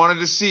said they wanted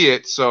to see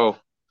it, so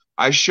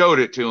I showed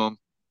it to them,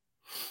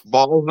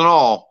 balls and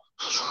all.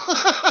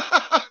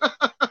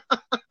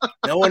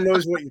 No one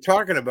knows what you're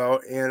talking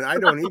about, and I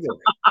don't either.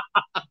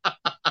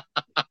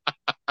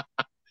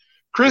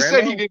 Chris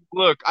said he didn't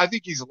look. I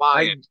think he's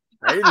lying.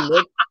 I didn't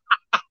look.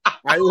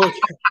 I looked.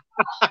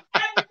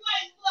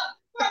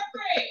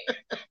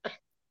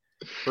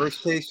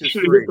 First taste is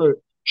free.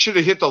 Should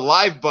have hit the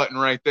live button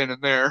right then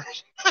and there.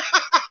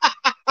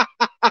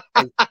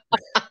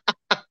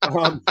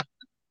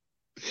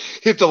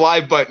 Hit the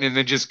live button and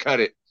then just cut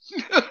it.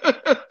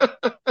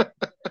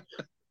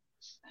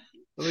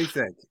 Let me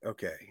think.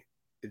 Okay.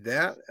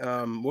 That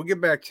we'll get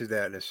back to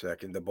that in a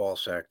second, the ball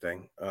sack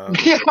thing.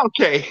 Yeah,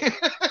 okay.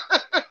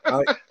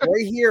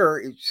 Right here,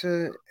 it's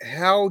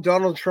how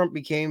Donald Trump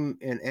became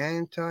an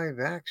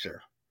anti-vaxxer.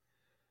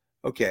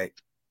 Okay.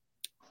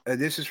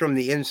 This is from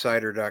the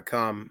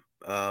insider.com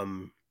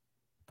from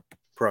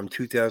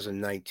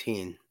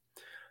 2019.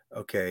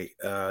 Okay.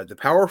 The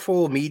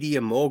powerful media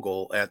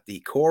mogul at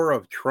the core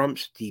of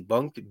Trump's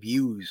debunked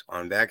views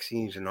on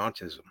vaccines and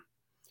autism.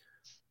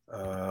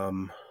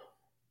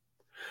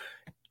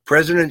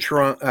 President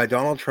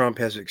Donald Trump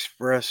has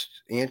expressed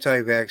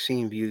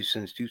anti-vaccine views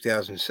since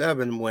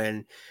 2007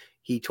 when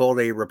he told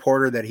a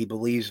reporter that he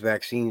believes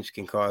vaccines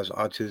can cause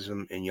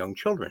autism in young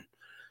children.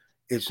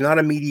 It's not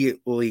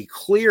immediately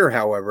clear,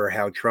 however,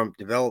 how Trump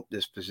developed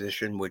this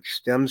position, which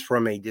stems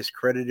from a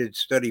discredited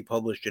study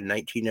published in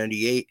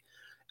 1998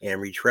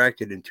 and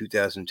retracted in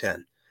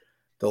 2010.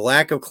 The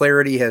lack of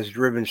clarity has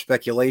driven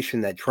speculation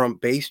that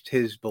Trump based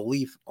his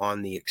belief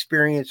on the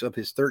experience of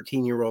his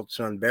 13-year-old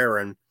son,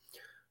 Barron,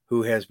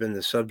 who has been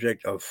the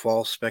subject of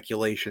false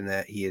speculation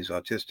that he is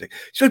autistic.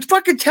 So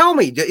fucking tell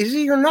me, is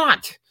he or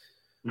not?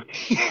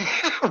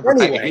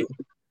 Right. Anyway,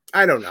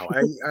 I don't know.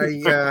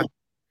 I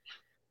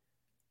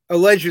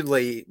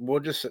allegedly,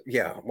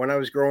 when I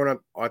was growing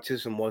up,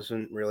 autism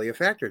wasn't really a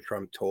factor,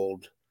 Trump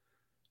told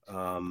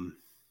the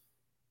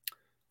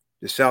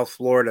South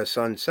Florida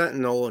Sun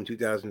Sentinel in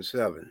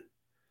 2007.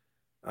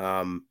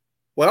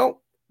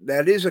 Well,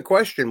 that is a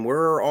question. Where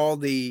are all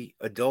the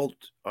adult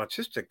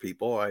autistic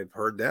people? I've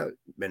heard that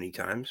many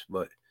times,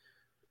 but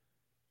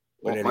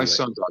anyway. My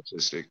son's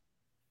autistic.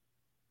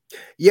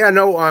 Yeah,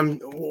 no.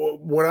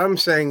 What I'm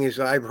saying is,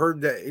 I've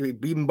heard that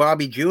even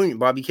Bobby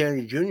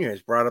Kennedy Jr.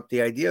 has brought up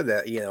the idea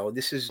that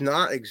this is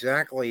not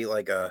exactly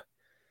like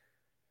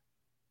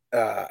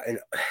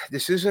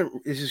this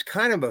is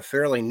kind of a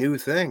fairly new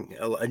thing,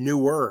 a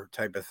newer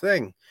type of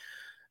thing,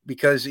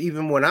 because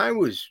even when I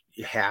was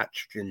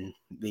hatched in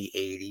the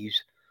 80s.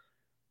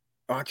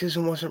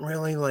 Autism wasn't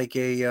really like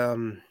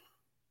a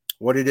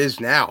what it is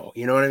now.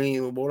 You know what I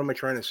mean? What am I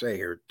trying to say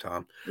here,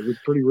 Tom? It was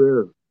pretty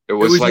rare. It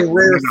was like a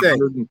rare thing.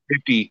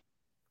 150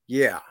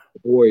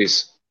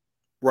 boys.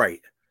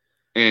 Right.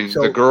 And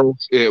the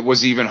girls, it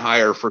was even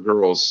higher for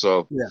girls.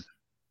 So yeah.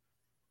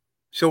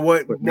 So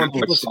when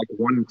people say, like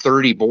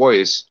 130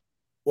 boys.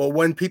 Well,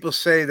 when people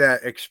say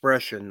that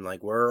expression,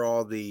 like where are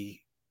all the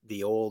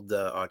old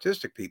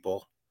autistic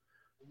people,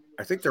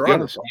 I think they're on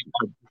the side.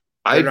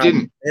 They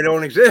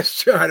don't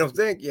exist. I don't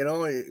think, there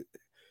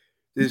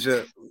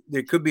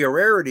could be a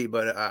rarity,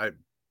 but I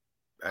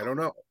don't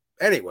know.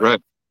 Anyway,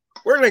 right.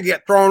 We're going to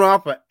get thrown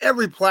off of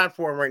every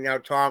platform right now,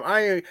 Tom.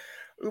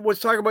 Let's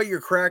talk about your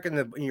crack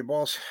in your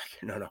balls.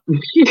 No.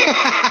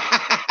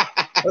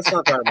 Let's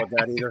not talk about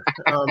that either.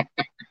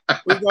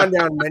 We've gone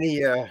down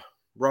many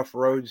rough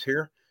roads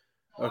here.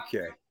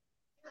 Okay.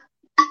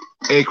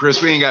 Hey,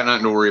 Chris, we ain't got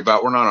nothing to worry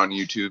about. We're not on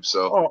YouTube,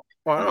 so. Oh,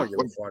 I don't give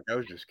a fuck. I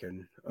was just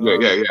kidding.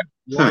 Yeah.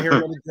 You want to hear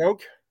another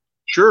joke?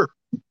 Sure.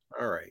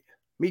 All right.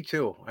 Me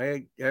too.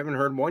 I haven't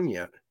heard one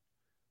yet.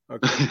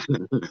 Okay.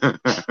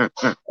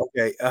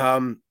 Okay.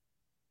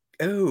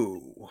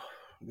 Oh,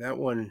 that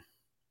one.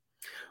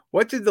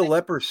 What did the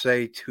leper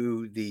say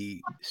to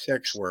the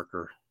sex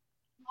worker?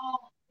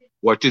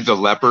 What did the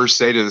leper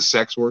say to the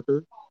sex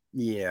worker?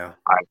 Yeah.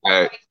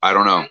 I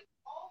don't know.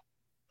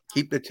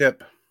 Keep the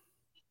tip.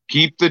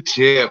 Keep the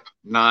tip.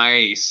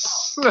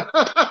 Nice. What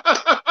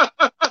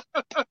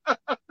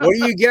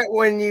do you get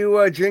when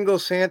you jingle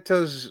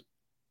Santa's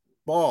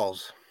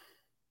balls?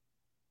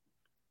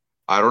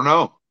 I don't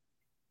know.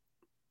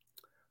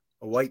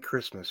 A white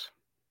Christmas.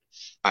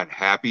 A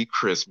happy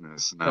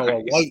Christmas. Nice. No,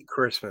 a white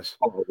Christmas.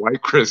 Oh, a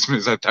white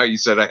Christmas. I thought you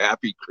said a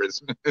happy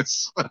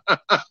Christmas.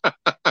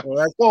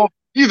 Well,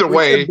 either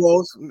way.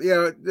 Both.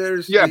 Yeah,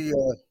 there's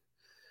the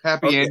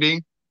happy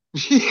ending.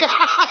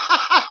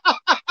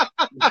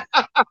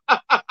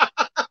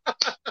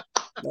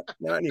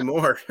 Not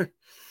anymore.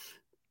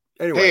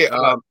 Anyway, hey,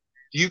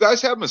 do you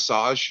guys have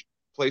massage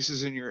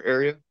places in your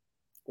area?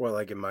 Well,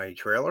 like in my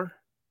trailer?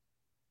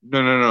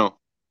 No.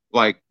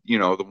 Like,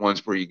 the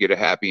ones where you get a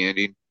happy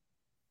ending.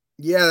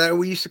 Yeah,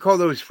 we used to call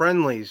those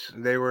friendlies.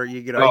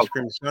 You get ice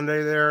cream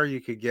sundae there. You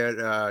could get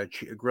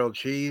grilled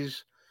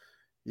cheese.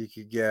 You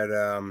could get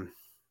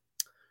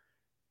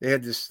they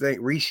had this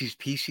thing, Reese's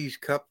Pieces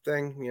cup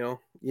thing. You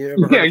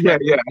ever heard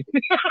of Yeah.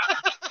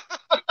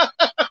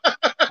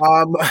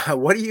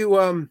 What do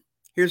you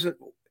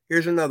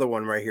Here's another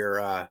one right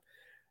here.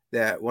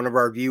 That one of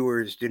our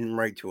viewers didn't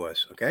write to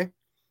us. Okay.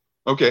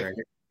 Right,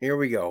 here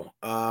we go.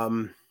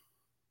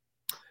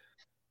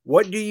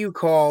 What do you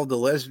call the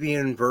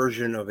lesbian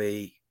version of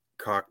a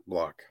cock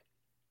block?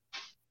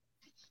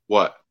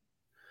 What?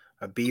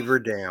 A beaver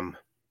dam.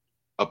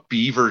 A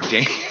beaver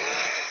dam.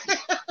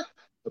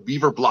 A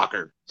beaver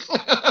blocker.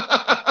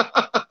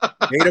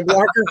 Beta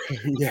blocker?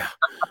 Yeah.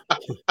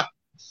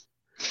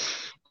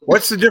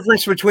 What's the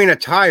difference between a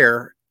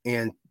tire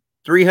and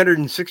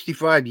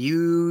 365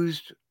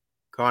 used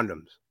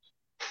condoms?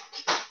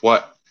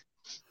 What?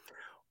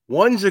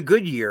 One's a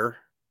good year.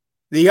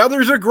 The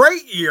other's a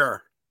great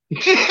year.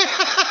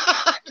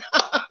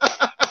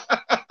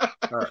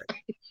 All right.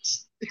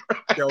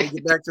 Shall we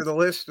get back to the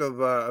list of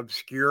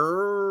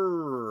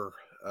obscure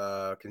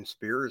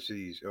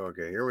conspiracies?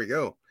 Okay, here we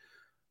go.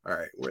 All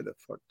right, where the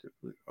fuck did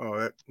we?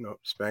 Oh, no,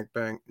 Spank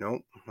Bang. No,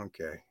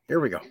 okay, here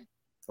we go.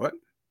 What?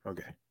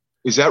 Okay.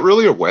 Is that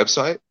really a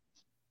website?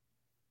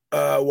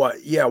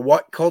 What? Yeah,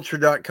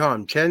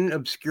 whatculture.com. 10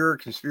 obscure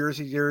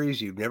conspiracy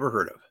theories you've never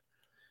heard of.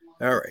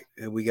 All right,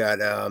 we got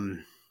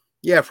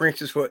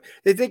Francis Foot.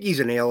 They think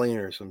he's an alien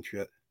or some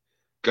shit.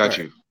 Got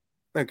you.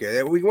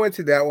 Okay, we went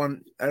through that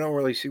one. I don't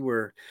really see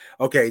where.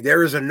 Okay,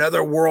 there is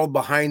another world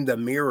behind the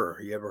mirror.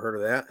 You ever heard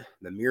of that?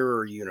 The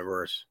mirror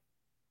universe.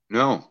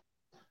 No.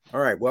 All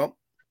right, well,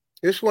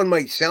 this one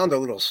might sound a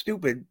little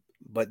stupid,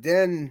 but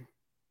then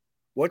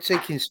what's a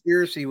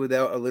conspiracy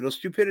without a little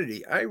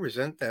stupidity? I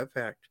resent that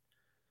fact.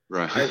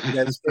 Right.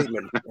 That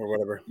statement or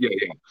whatever. Yeah.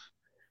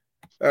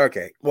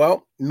 Okay,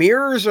 well,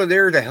 mirrors are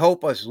there to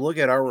help us look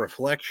at our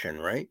reflection,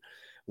 right?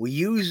 We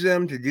use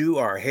them to do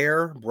our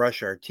hair,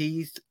 brush our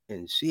teeth,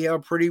 and see how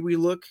pretty we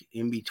look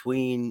in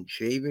between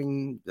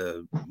shaving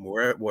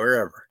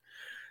wherever.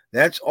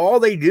 That's all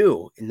they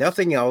do,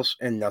 nothing else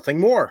and nothing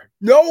more.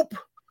 Nope.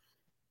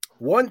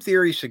 One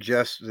theory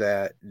suggests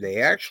that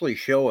they actually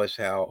show us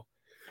how.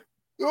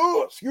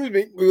 Oh, excuse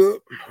me.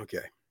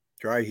 Okay,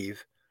 dry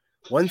heave.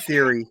 One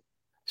theory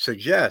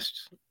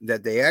suggests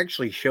that they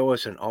actually show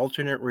us an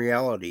alternate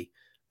reality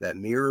that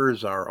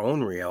mirrors our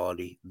own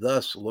reality,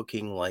 thus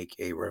looking like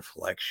a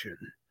reflection.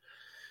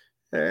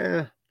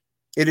 It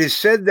is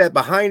said that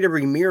behind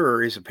every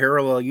mirror is a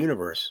parallel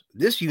universe.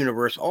 This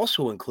universe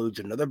also includes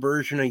another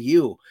version of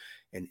you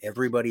and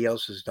everybody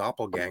else's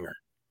doppelganger.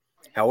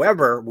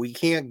 However, we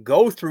can't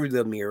go through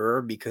the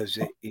mirror because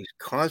it is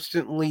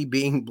constantly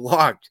being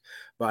blocked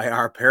by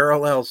our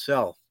parallel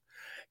self.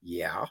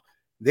 Yeah.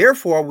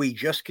 Therefore, we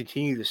just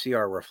continue to see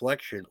our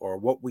reflection, or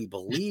what we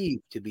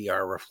believe to be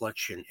our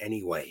reflection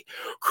anyway.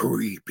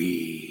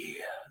 Creepy.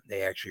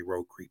 They actually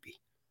wrote creepy.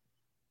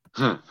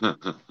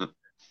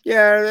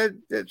 Yeah,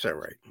 that's all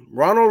right.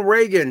 Ronald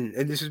Reagan,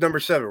 and this is number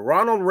 7.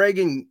 Ronald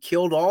Reagan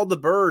killed all the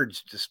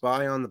birds to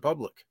spy on the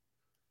public.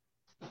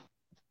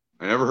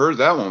 I never heard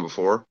that one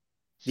before.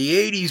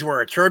 The 80s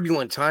were a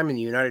turbulent time in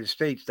the United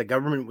States. The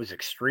government was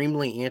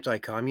extremely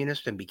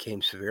anti-communist and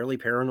became severely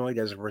paranoid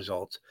as a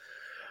result.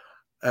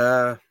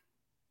 Behind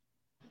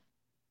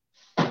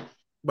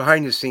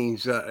the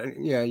scenes, I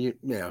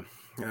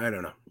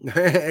don't know.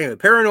 Anyway,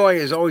 paranoia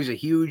is always a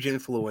huge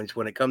influence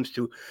when it comes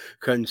to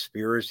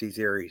conspiracy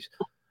theories.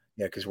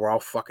 Yeah, because we're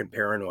all fucking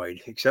paranoid.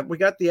 Except we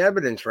got the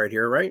evidence right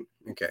here, right?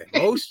 Okay.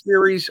 Most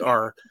theories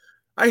are.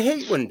 I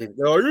hate when they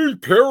go, "You're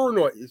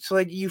paranoid." It's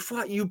like you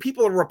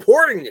people are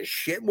reporting this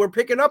shit. We're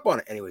picking up on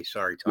it. Anyway,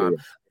 sorry, Tom.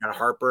 Yeah. Got a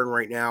heartburn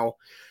right now.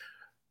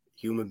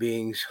 Human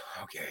beings.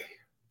 Okay.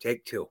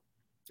 Take 2.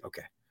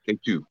 Okay.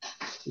 Take 2.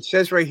 It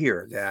says right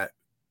here that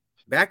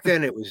back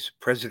then it was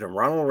President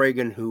Ronald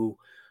Reagan who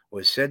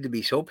was said to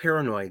be so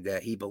paranoid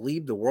that he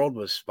believed the world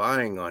was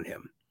spying on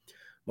him.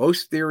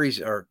 Most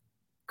theories are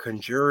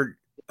conjured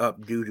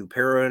up due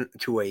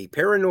to a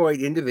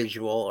paranoid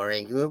individual or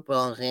a group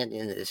all sent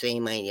into the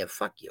same idea.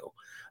 Fuck you.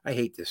 I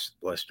hate this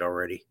list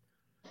already.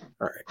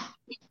 All right.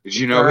 Did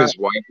you know his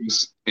wife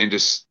was into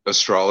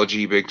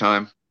astrology big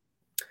time?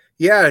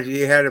 Yeah,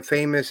 he had a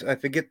famous, I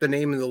forget the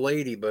name of the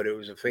lady, but it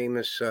was a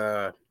famous,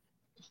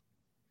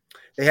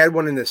 they had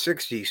one in the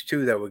 60s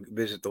too that would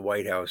visit the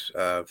White House,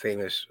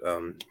 famous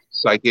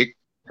Psychic.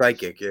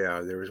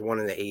 Yeah, there was one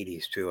in the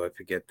 80s too. I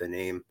forget the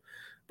name.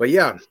 But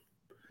yeah,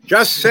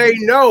 just say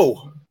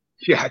no.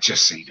 Yeah,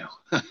 just say no.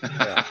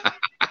 Yeah.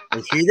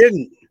 And she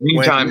didn't.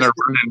 Meantime, they're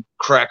running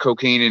crack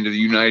cocaine into the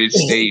United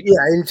States.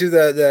 Yeah, into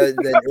the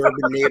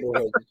urban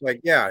neighborhoods. It's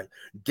like, yeah,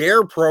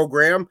 DARE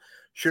program.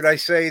 Should I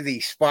say the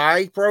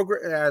spy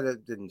program?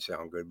 That didn't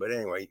sound good. But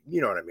anyway,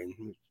 you know what I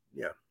mean.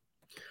 Yeah.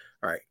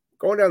 All right.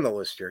 Going down the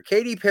list here.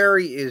 Katy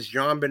Perry is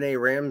John Benet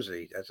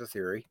Ramsey. That's a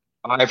theory.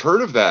 I've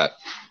heard of that.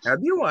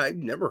 Have you? I've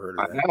never heard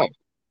of that. I have.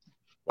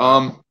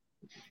 Wow.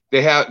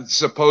 They have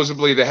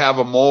supposedly they have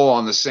a mole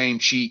on the same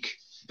cheek.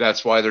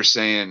 That's why they're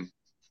saying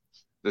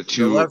the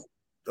two.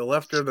 The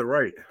left or the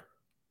right?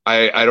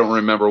 I don't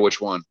remember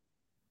which one.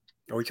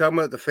 Are we talking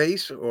about the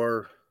face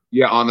or?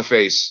 Yeah, on the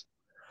face.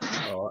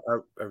 Oh,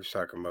 I was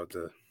talking about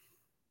the.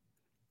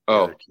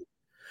 Oh.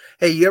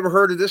 Hey, you ever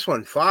heard of this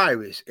one?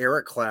 5 is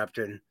Eric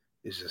Clapton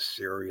is a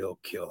serial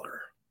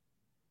killer.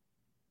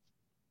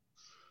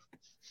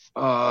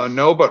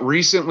 No, but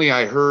recently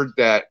I heard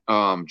that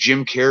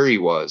Jim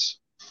Carrey was,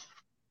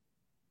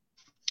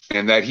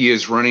 and that he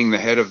is running the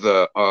head of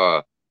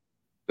the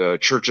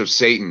Church of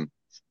Satan.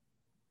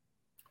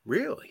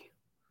 Really?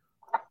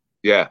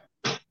 Yeah.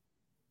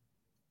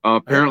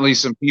 Apparently,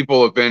 some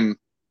people have been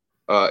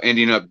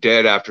ending up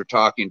dead after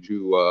talking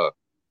to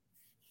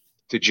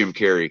Jim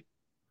Carrey.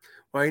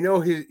 Well, I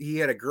know he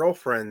had a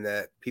girlfriend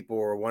that people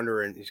were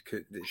wondering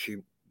that she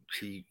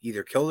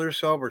either killed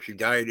herself or she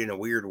died in a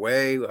weird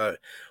way,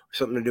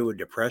 something to do with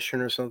depression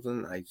or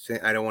something. I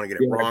don't want to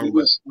get it wrong.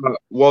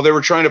 Well, they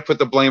were trying to put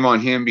the blame on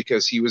him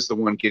because he was the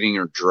one getting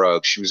her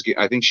drugs.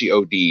 I think she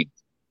OD'd.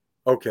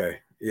 Okay,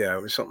 yeah,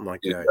 it was something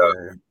like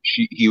that.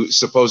 He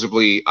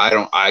supposedly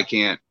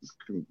can't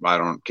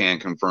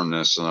confirm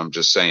this, and I'm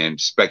just saying,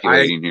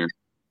 speculating here.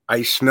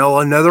 I smell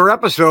another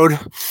episode.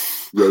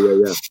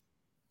 Yeah.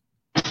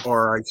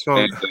 Or I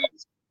saw,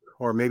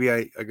 or maybe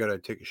I gotta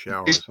take a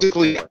shower.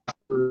 Basically,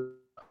 oh,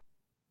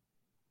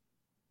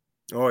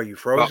 are you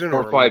frozen?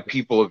 About 4 or 5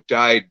 people have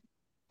died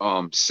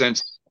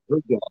since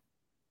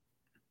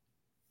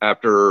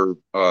after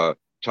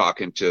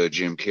talking to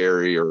Jim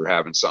Carrey or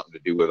having something to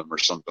do with him or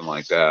something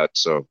like that.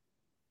 So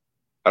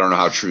I don't know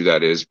how true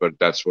that is, but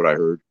that's what I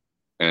heard,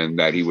 and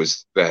that he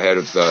was the head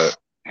of the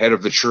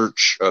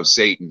Church of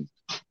Satan.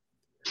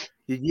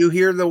 Did you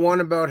hear the one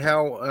about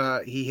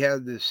how he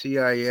had the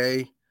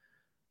CIA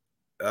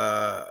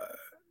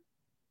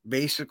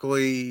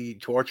basically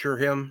torture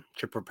him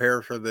to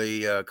prepare for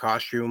the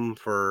costume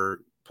for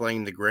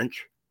playing the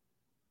Grinch?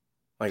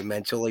 Like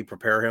mentally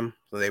prepare him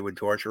so they would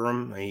torture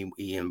him.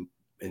 He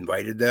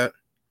invited that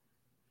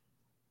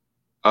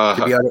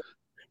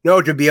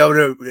to be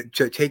able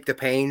to take the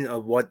pain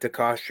of what the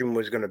costume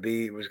was going to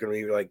be. It was going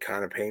to be like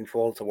kind of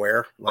painful to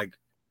wear. Like,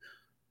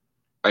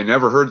 I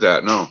never heard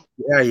that. No.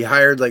 Yeah, he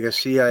hired like a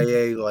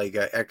CIA, like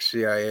an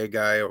ex-CIA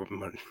guy. Or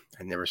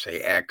I never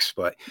say ex,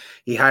 but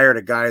he hired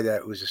a guy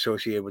that was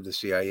associated with the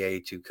CIA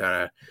to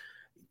kind of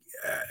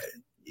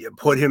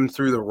put him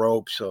through the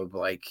ropes of,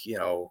 like,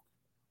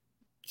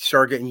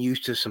 start getting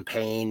used to some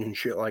pain and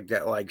shit like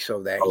that, like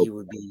so that he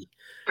would be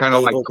kind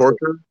of like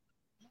torture.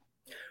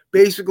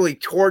 Basically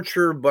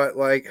torture, but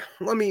like,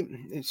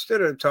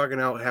 instead of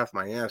talking out half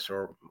my ass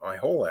or my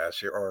whole ass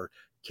here or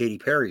Katy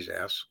Perry's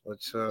ass,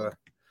 let's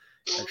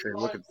actually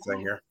look at the thing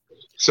here.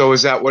 So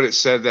is that what it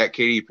said, that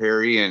Katy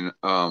Perry and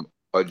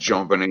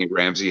John Benet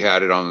Ramsey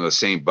had it on the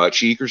same butt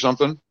cheek or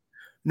something?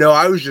 No,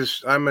 I was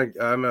just I'm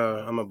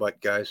a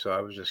butt guy, so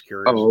I was just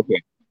curious. Oh, okay.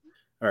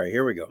 All right,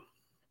 here we go.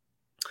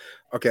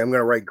 Okay, I'm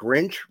gonna write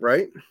Grinch,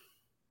 right?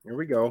 Here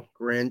we go.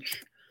 Grinch,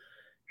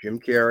 Jim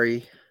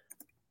Carrey,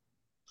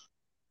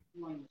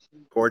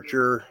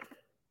 torture,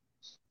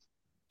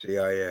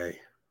 CIA.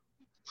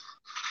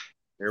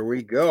 Here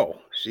we go.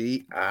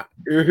 See, all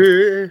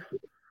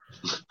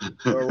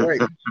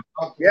right.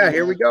 Yeah,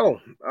 here we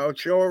go. I'll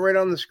show it right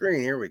on the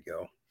screen. Here we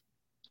go.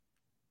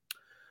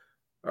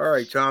 All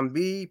right, Tom,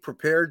 be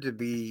prepared to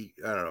be,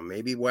 I don't know,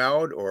 maybe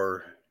wowed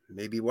or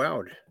maybe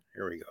wowed.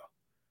 Here we go.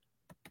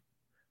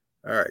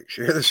 All right,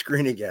 share the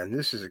screen again.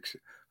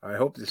 I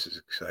hope this is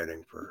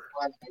exciting for,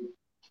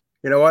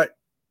 you know what?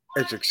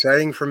 It's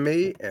exciting for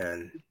me,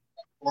 and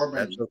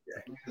that's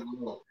okay.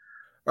 All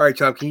right,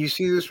 Tom, can you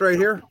see this right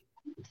here?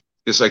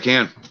 Yes, I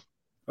can.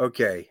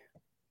 Okay.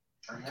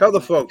 Tell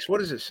the folks, what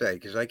does it say?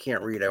 Because I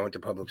can't read. I went to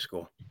public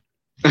school.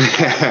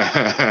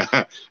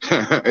 It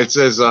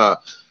says,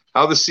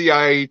 how the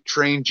CIA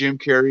trained Jim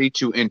Carrey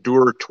to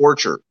endure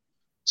torture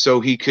so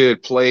he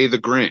could play the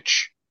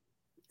Grinch.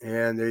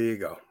 And there you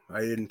go.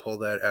 I didn't pull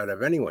that out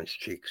of anyone's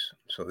cheeks.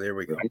 So there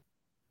we go.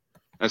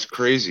 That's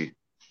crazy.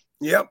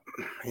 Yep.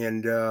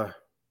 And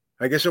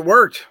I guess it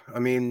worked. I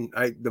mean,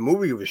 the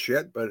movie was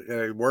shit, but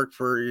it worked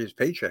for his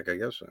paycheck, I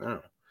guess. I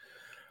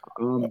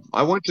don't know.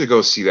 I went to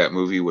go see that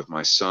movie with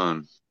my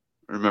son.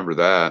 I remember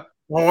that.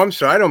 Oh, I'm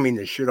sorry. I don't mean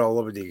to shit all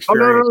over the Oh, no,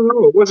 experience. no,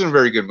 no. It wasn't a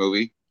very good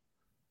movie.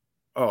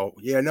 Oh,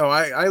 yeah, no,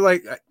 I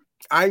like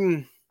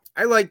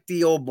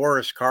the old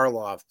Boris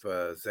Karloff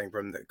thing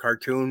from the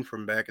cartoon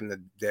from back in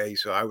the day,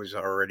 so I was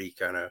already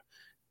kind of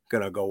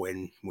gonna go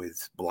in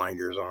with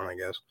blinders on, I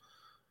guess.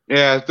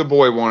 Yeah, the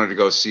boy wanted to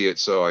go see it,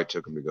 so I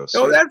took him to go see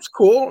No, it. that's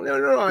cool.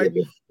 No,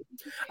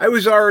 I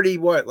was already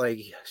like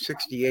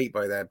 68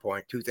 by that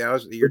point,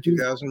 2000, the year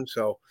 2000.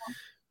 So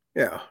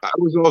yeah, I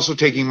was also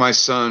taking my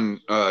son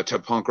to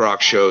punk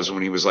rock shows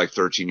when he was like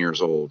 13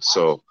 years old.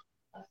 So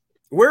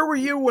where were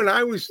you when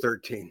I was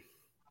 13?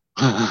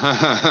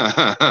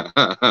 That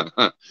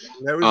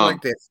was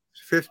like the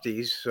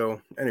 50s.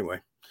 So anyway,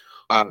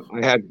 I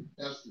had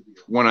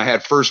when I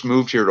had first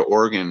moved here to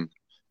Oregon,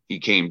 he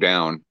came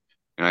down,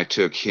 and I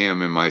took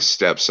him and my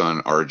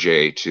stepson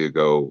RJ to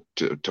go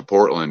to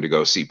Portland to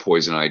go see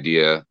Poison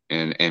Idea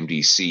and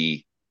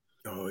MDC.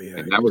 Oh yeah,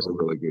 and that was a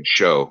really good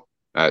show.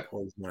 That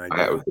I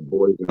had with the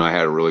boys, and I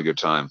had a really good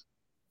time.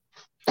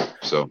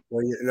 So,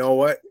 well, you know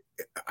what?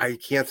 I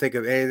can't think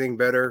of anything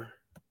better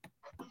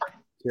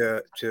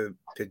to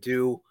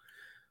do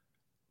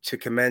to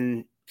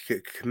commend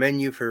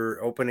you for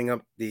opening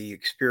up the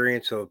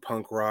experience of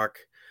punk rock,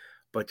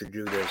 but to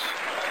do this.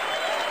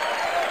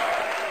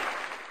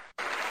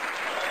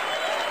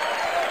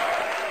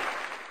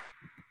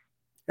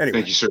 Anyway,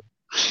 thank you, sir.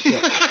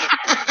 Yeah.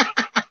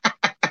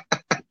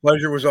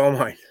 Pleasure was all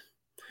mine.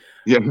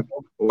 Yeah,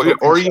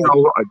 or you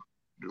know,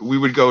 we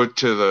would go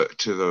to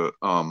the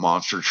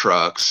monster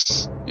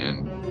trucks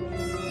and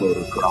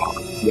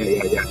motocross.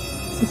 Yeah.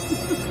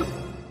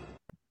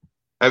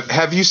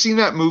 Have you seen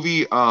that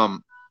movie?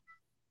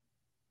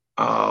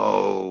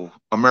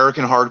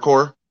 American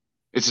Hardcore.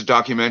 It's a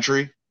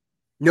documentary.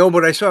 No,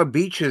 but I saw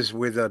Beaches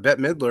with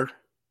Bette Midler.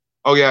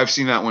 Oh yeah, I've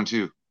seen that one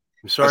too.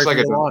 I'm sorry for like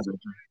your loss.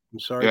 I'm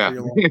sorry for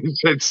your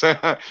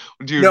loss.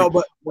 Dude. No,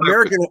 but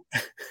American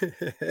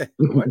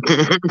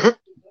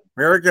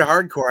American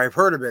Hardcore. I've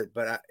heard of it,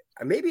 but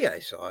maybe I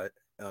saw it.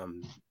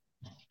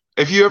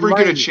 If you ever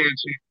get a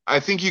chance, I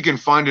think you can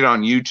find it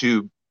on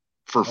YouTube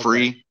for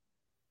free.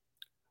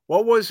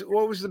 What was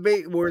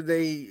the were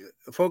they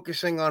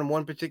focusing on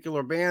one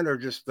particular band or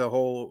just the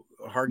whole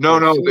hardcore?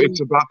 No, it's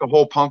about the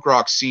whole punk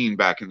rock scene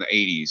back in the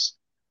 80s.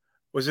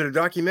 Was it a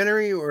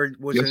documentary or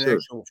was it an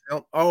actual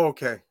film? Oh,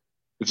 okay.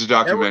 It's a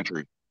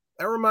documentary.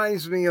 That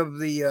reminds me of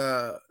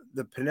the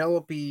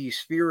Penelope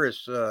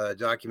Spheris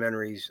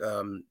documentaries,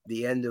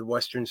 The End of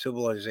Western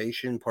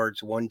Civilization,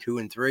 parts 1, 2,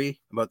 and 3,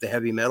 about the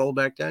heavy metal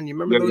back then. You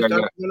remember those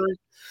documentaries?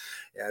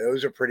 Yeah,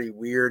 those are pretty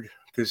weird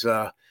because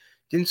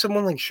didn't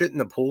someone like shit in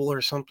the pool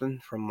or something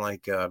from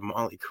like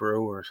Motley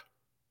Crue or?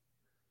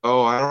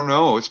 Oh, I don't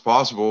know. It's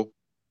possible.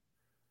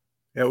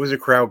 Yeah, it was a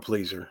crowd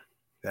pleaser.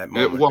 That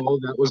moment. Well,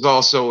 that was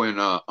also in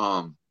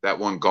that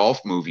one golf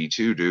movie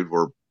too, dude,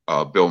 where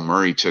Bill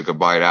Murray took a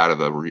bite out of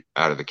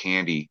the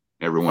candy.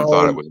 Everyone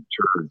thought it was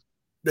a turd.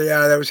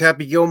 Yeah, that was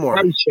Happy Gilmore.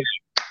 That's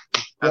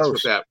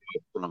what that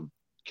was from.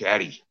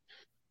 Caddy.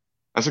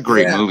 That's a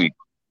great movie.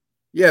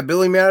 Yeah,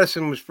 Billy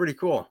Madison was pretty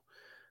cool.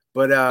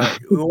 But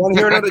we want to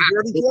hear another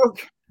dirty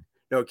joke?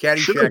 No,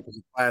 Caddyshack is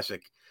a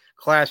classic.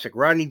 Classic.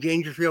 Rodney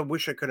Dangerfield.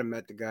 Wish I could have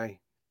met the guy.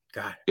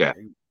 God. Yeah.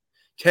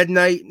 Ted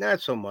Knight,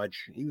 not so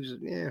much. He was,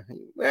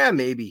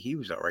 maybe he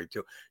was all right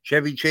too.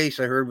 Chevy Chase,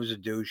 I heard, was a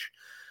douche.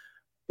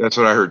 That's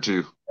what I heard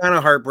too. Kind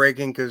of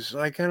heartbreaking because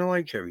I kind of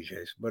like Chevy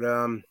Chase, but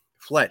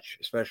Fletch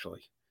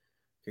especially.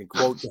 Can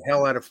quote the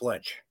hell out of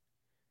Fletch.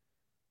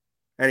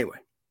 Anyway,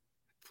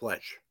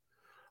 Fletch.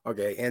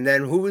 Okay, and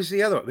then who was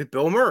the other one?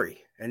 Bill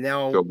Murray. And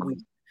now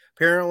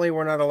apparently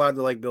we're not allowed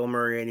to like Bill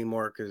Murray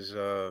anymore because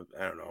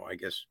I don't know. I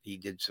guess he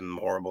did some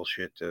horrible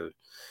shit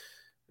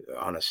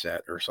on a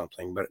set or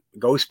something. But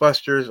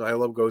Ghostbusters, I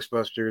love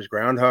Ghostbusters.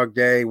 Groundhog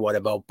Day. What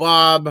About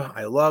Bob?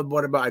 I love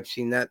What About. I've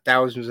seen that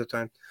thousands of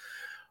times,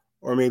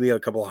 or maybe a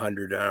couple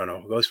hundred. I don't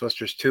know.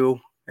 Ghostbusters 2.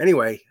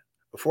 Anyway,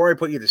 before I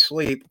put you to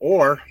sleep,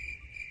 or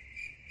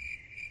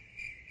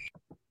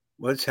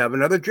let's have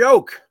another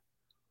joke.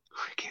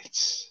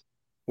 Crickets.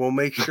 We'll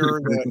make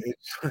sure that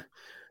it's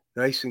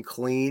nice and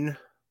clean.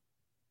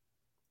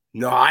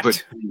 Not. All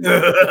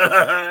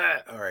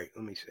right,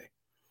 let me see.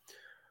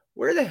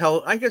 Where the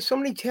hell? I got so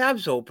many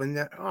tabs open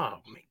that, oh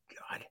my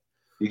God.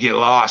 You get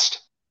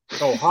lost.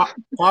 Oh,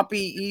 Happy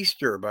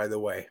Easter, by the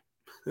way.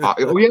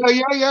 Oh,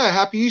 yeah.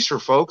 Happy Easter,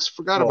 folks.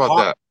 Forgot about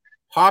that.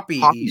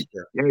 Happy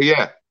Easter.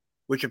 Yeah.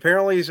 Which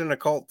apparently is an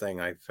occult thing,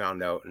 I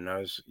found out, and I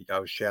was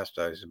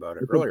chastised about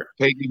it earlier.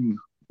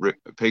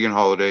 Pagan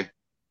holiday.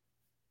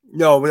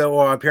 No,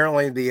 well,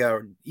 apparently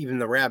even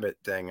the rabbit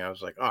thing, I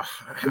was like, oh,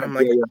 I'm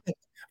like, I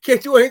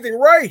can't do anything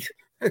right.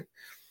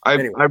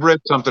 I read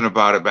something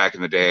about it back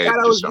in the day. I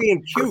was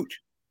being cute.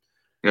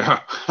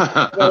 Yeah.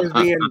 I was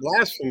being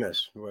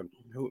blasphemous.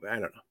 I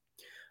don't know.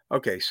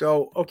 Okay,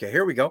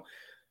 here we go.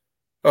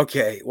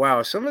 Okay,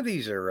 wow, some of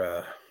these are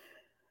a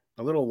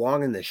little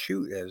long in the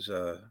shoot, as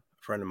a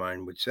friend of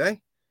mine would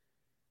say.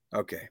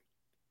 Okay.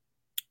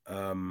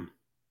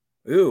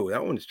 Ooh,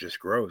 that one's just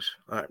gross.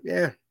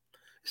 Yeah,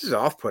 this is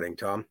off-putting,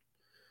 Tom.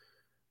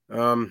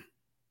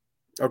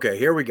 Okay,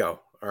 here we go.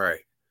 All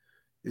right.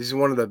 This is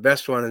one of the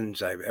best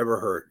ones I've ever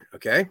heard.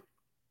 Okay.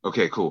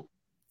 Okay, cool.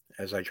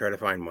 As I try to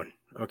find one.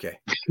 Okay.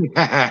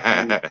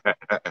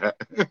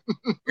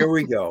 Here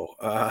we go.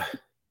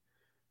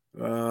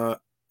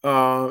 Yeah,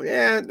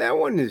 that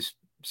one is,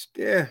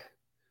 yeah.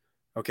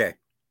 Okay.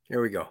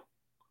 Here we go.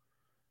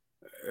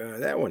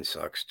 That one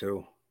sucks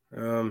too.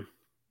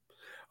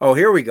 Oh,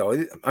 here we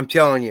go. I'm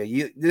telling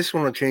you, this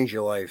one will change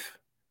your life.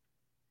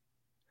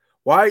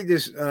 Why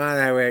this?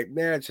 Wait,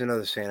 it's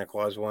another Santa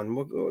Claus one.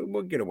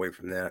 We'll get away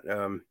from that.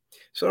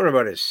 Something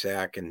about his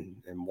sack and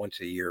once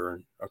a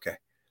year. Okay.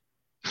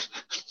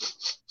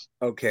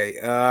 Okay.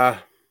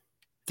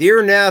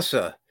 Dear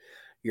NASA,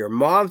 your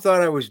mom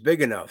thought I was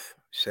big enough,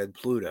 said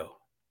Pluto.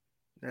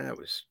 That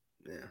was,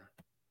 yeah.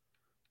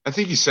 I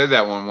think you said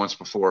that one once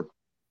before.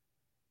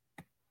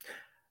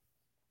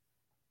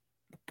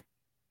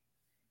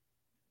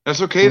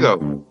 That's okay though.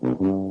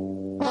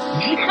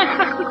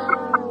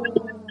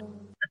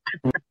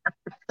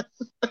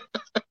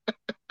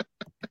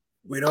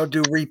 We don't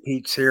do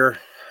repeats here.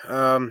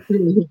 All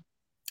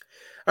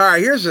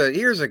right, here's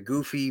a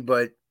goofy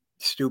but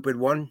stupid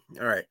one.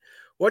 All right.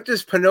 What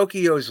does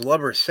Pinocchio's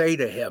lover say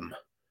to him?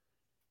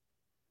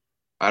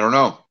 I don't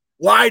know.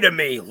 Lie to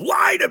me.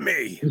 Lie to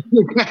me.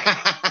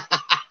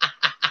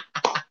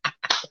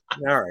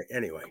 All right.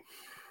 Anyway.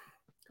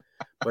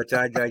 But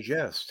I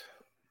digest.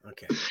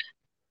 Okay.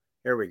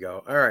 Here we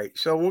go. All right.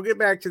 So we'll get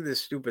back to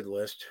this stupid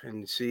list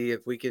and see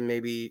if we can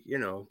maybe,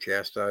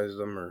 chastise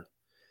them or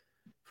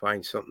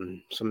find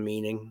some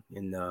meaning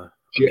in Did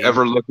you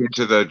ever look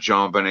into the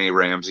John Benet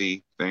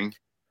Ramsey thing?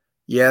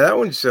 Yeah, that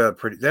one's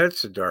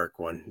that's a dark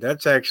one.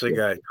 That's actually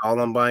got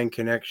Columbine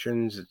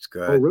connections. It's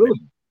got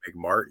Big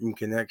Martin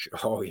connection.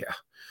 Oh yeah.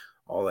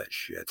 All that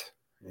shit.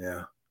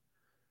 Yeah.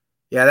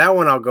 Yeah, that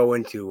one I'll go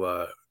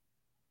into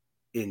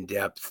in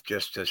depth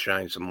just to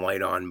shine some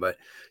light on. But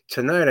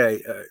tonight, I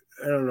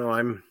don't know.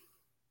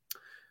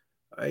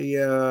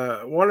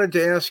 I wanted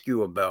to ask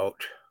you about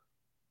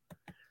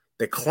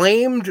the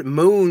claimed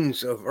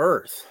moons of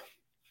Earth.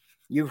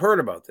 You've heard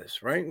about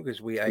this, right? Because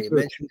I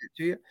mentioned it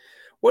to you.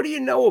 What do you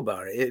know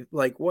about it?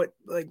 What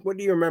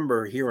do you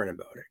remember hearing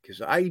about it?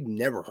 Because I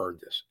never heard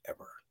this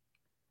ever.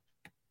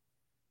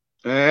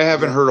 I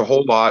haven't heard a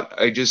whole lot.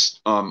 I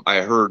just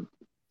I heard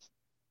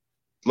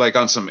like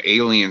on some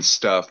alien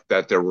stuff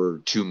that there were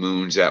two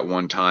moons at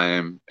one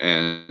time,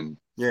 and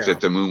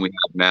that the moon we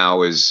have now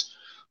was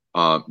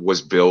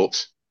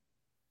built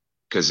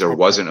because there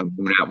wasn't a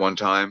moon at one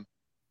time.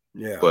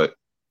 Yeah, but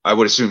I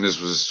would assume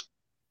this was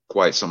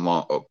quite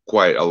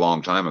a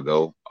long time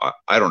ago.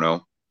 I don't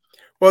know.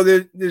 Well,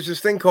 there's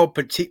this thing called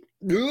Petite.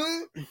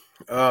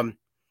 It's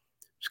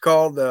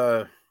called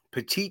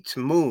Petite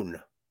Moon.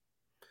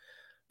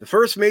 The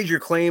first major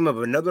claim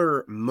of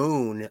another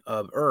moon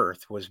of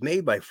Earth was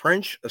made by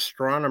French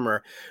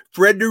astronomer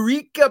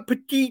Frédéric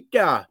Petit,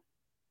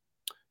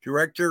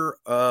 director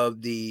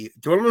of the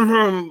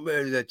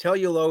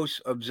Tellulose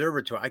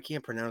Observatory. I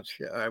can't pronounce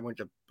shit. I went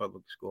to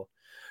public school.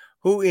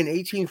 Who in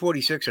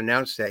 1846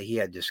 announced that he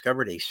had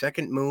discovered a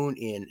second moon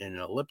in an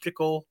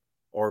elliptical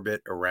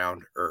orbit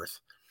around Earth.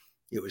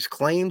 It was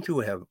claimed to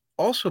have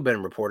also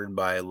been reported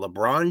by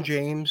LeBron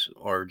James,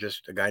 or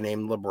just a guy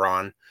named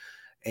LeBron,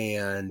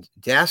 and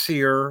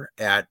Dacier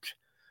at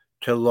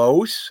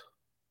Toulouse,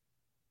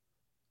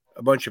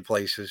 a bunch of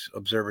places,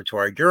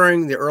 observatory,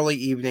 during the early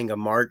evening of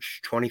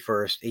March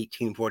 21st,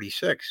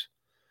 1846.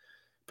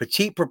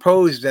 Petit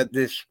proposed that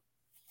this,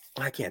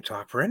 I can't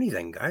talk for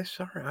anything, guys.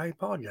 Sorry, I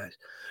apologize.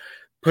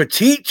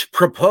 Petit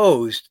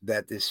proposed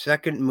that the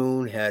second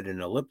moon had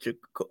an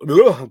elliptical.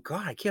 Oh,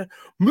 God, I can't.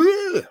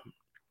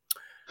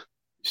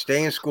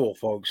 Stay in school,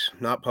 folks.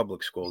 Not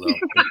public school, though.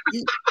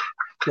 Petit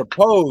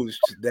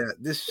proposed that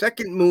this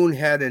second moon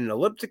had an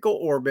elliptical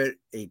orbit,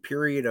 a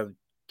period of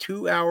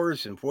 2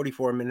 hours and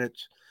 44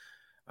 minutes.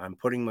 I'm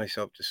putting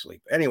myself to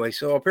sleep. Anyway,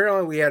 so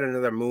apparently we had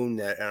another moon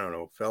that, I don't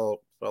know, fell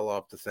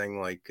off the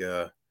thing like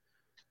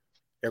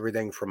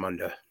everything from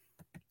under.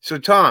 So,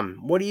 Tom,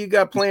 what do you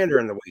got planned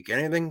during the week?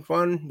 Anything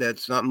fun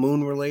that's not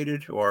moon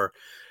related, or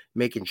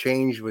making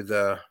change with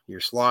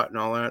your slot and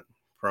all that?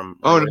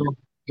 No,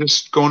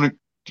 just going to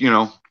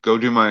go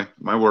do my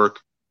work.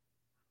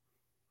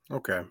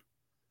 Okay.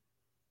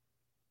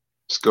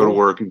 Just go to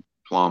work and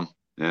plumb.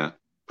 Yeah,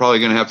 probably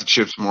gonna have to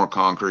chip some more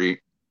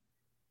concrete.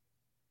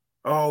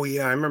 Oh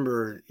yeah, I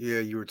remember. Yeah,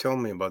 you were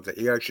telling me about that.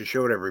 You actually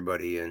showed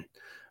everybody, and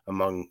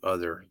among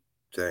other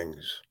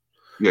things.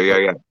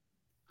 Yeah.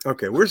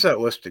 Okay, where's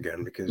that list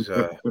again? Because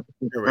here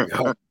we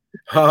go.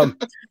 Oh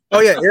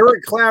yeah,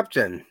 Eric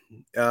Clapton.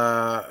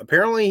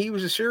 Apparently he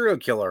was a serial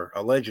killer,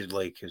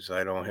 allegedly, because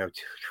I don't have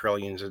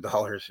trillions of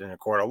dollars in a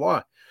court of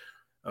law.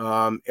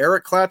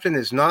 Eric Clapton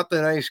is not the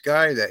nice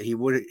guy that he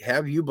would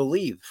have you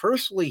believe.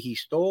 Firstly, he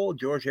stole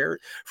George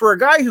Harrison. For a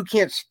guy who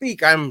can't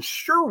speak, I'm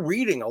sure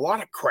reading a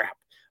lot of crap.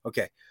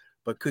 Okay,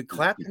 but could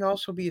Clapton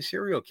also be a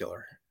serial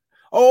killer?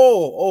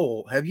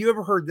 Oh, have you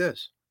ever heard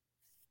this?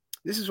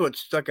 This is what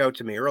stuck out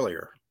to me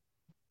earlier,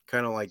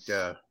 kind of like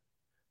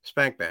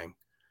Spank Bang.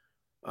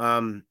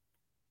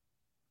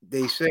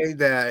 They say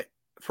that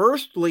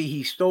firstly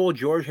he stole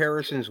George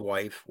Harrison's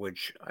wife,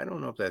 which I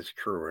don't know if that's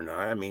true or not.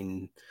 I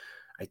mean,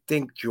 I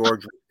think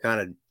George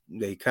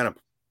they kind of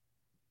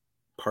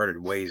parted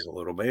ways a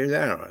little bit.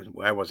 I don't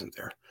know. I wasn't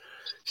there.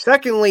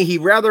 Secondly, he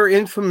rather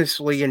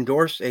infamously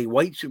endorsed a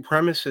white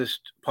supremacist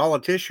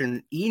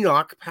politician,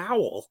 Enoch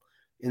Powell,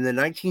 in the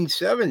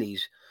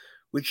 1970s,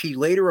 which he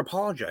later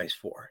apologized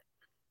for.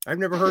 I've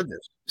never heard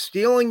this.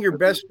 Stealing your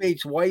best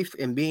mate's wife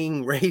and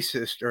being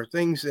racist are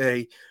things that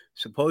a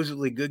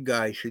supposedly good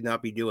guy should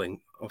not be doing.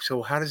 Oh,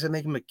 so how does that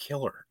make him a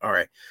killer? All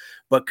right.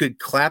 But could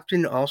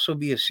Clapton also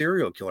be a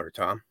serial killer,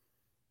 Tom?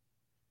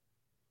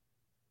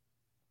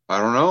 I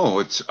don't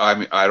know.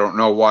 I don't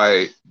know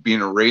why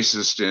being a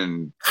racist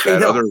in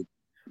that other.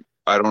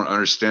 I don't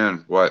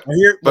understand what.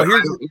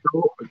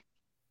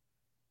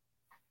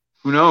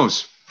 Who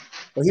knows?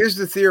 Well, here's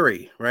the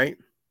theory, right?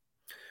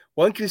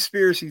 One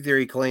conspiracy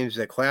theory claims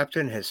that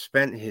Clapton has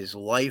spent his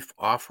life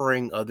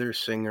offering other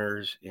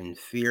singers in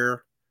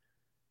fear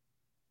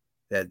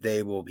that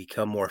they will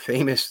become more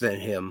famous than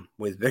him,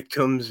 with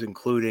victims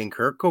including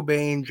Kurt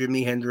Cobain,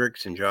 Jimi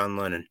Hendrix, and John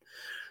Lennon.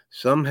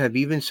 Some have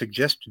even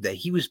suggested that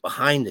he was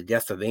behind the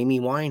death of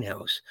Amy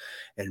Winehouse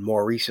and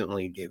more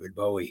recently David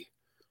Bowie.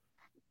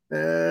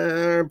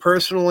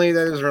 Personally,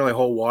 that doesn't really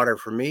hold water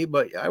for me,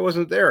 but I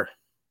wasn't there.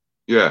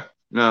 Yeah,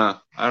 no,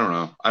 I don't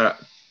know.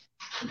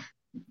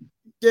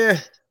 Yeah,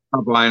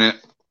 I'm buying it.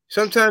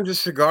 Sometimes a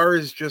cigar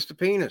is just a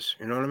penis.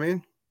 You know what I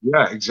mean?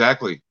 Yeah,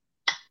 exactly.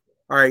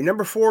 All right,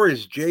 number 4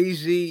 is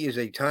Jay-Z is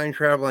a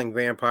time-traveling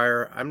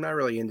vampire. I'm not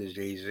really into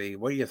Jay-Z.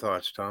 What are your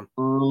thoughts, Tom?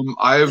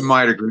 I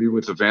might agree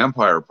with the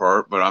vampire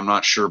part, but I'm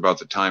not sure about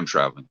the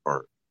time-traveling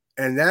part.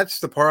 And that's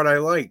the part I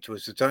liked,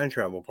 was the time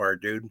travel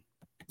part, dude.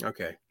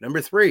 Okay, number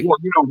 3. Well,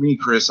 you know me,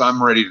 Chris.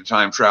 I'm ready to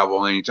time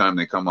travel anytime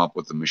they come up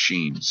with the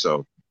machine,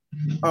 so...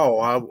 Oh,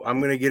 I'm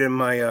going to get in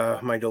my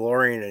my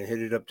DeLorean and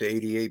hit it up to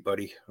 88,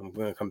 buddy. I'm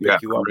going to come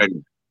pick you up.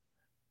 Ready.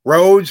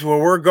 Roads, where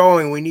we're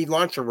going, we need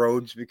lots of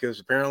roads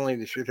because apparently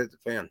the shit hit the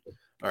fan.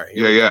 All right.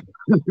 Yeah.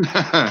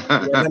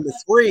 Number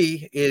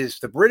 3 is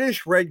the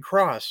British Red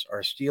Cross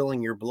are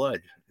stealing your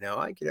blood. Now,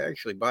 I could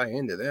actually buy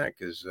into that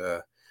because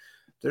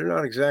they're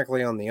not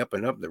exactly on the up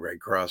and up, the Red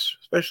Cross,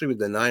 especially with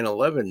the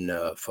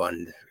 9/11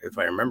 fund, if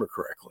I remember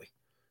correctly.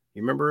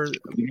 You remember?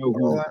 You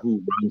know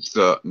who runs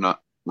the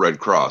Red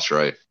Cross,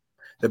 right?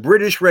 The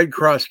British Red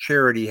Cross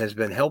charity has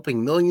been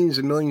helping millions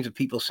and millions of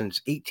people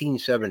since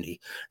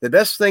 1870. The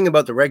best thing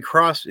about the Red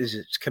Cross is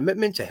its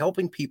commitment to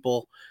helping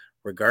people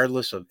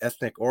regardless of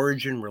ethnic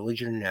origin,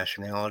 religion,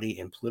 nationality,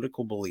 and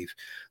political belief.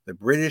 The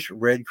British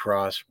Red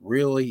Cross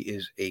really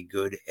is a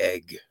good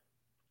egg.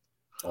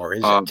 Or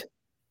is it?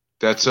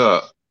 That's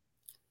a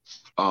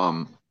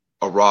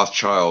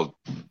Rothschild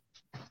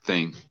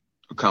thing,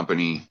 a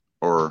company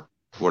or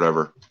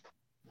whatever.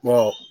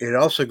 Well, it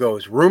also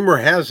goes, rumor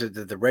has it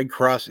that the Red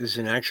Cross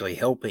isn't actually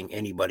helping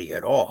anybody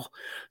at all.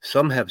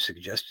 Some have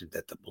suggested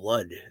that the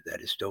blood that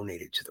is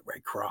donated to the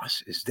Red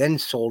Cross is then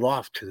sold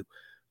off to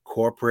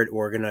corporate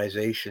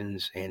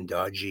organizations and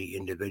dodgy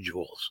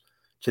individuals.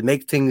 To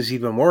make things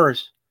even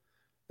worse,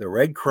 the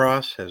Red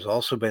Cross has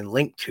also been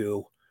linked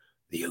to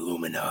the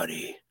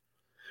Illuminati.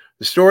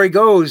 The story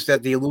goes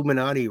that the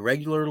Illuminati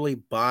regularly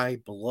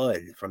buy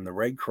blood from the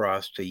Red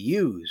Cross to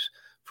use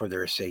for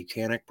their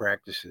satanic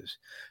practices.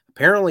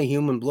 Apparently,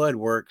 human blood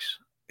works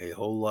a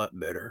whole lot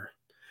better.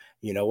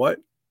 You know what?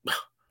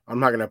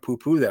 I'm not going to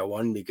poo-poo that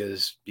one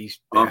because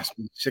these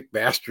sick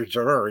bastards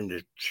are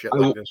into shit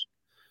like this.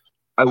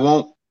 I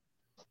won't.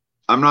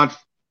 I'm not.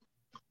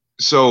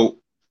 So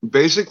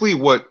basically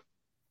what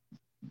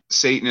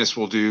Satanists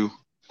will do,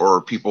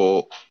 or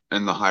people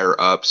in the higher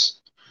ups,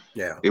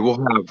 they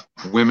will have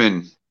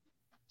women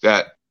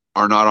that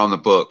are not on the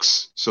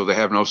books. So they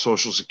have no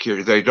social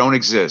security. They don't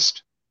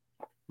exist.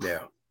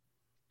 Yeah.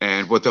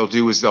 And what they'll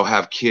do is they'll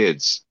have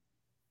kids.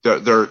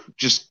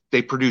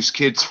 They produce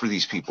kids for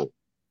these people.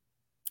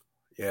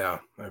 Yeah,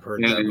 I've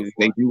heard that before.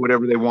 They do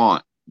whatever they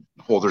want,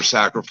 hold their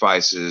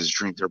sacrifices,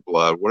 drink their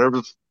blood,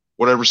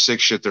 whatever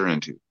sick shit they're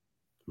into.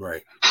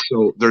 Right.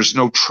 So there's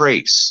no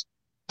trace.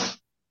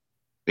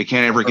 They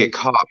can't ever get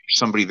caught for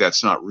somebody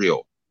that's not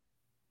real.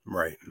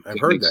 Right. I've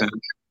heard that. Sense?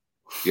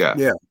 Yeah.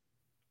 Yeah.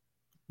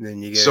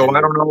 Then you get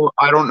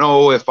I don't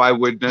know if I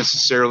would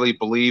necessarily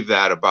believe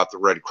that about the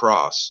Red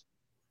Cross.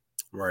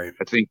 Right.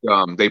 I think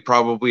they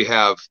probably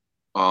have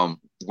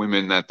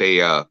women that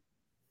they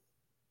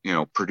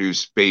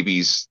produce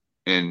babies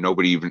and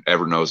nobody even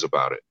ever knows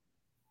about it.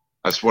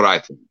 That's what I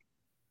think.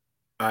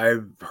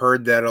 I've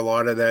heard that a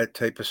lot of that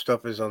type of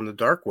stuff is on the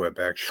dark web,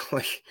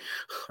 actually.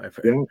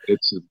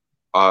 It's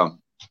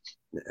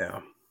yeah.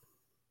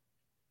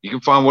 You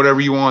can find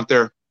whatever you want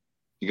there.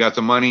 You got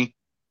the money,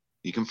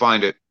 you can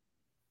find it.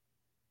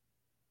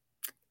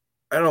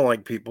 I don't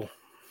like people.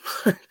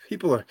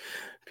 People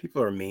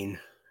are mean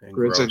and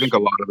gross. I think a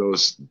lot of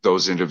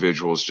those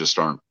individuals just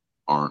aren't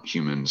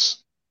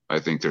humans. I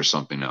think there's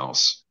something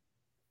else.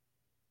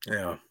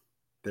 Yeah.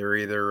 They're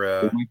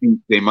either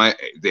they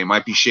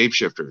might be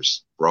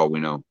shapeshifters for all we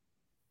know.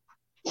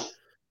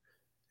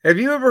 Have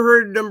you ever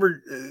heard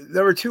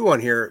number 2 on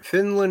here?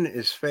 Finland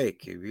is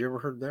fake. Have you ever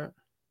heard that?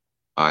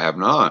 I have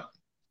not.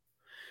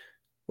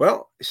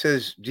 Well, it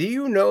says, do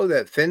you know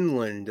that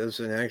Finland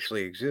doesn't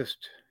actually exist?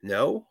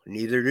 No,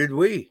 neither did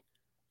we.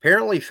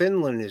 Apparently,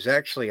 Finland is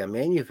actually a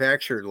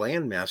manufactured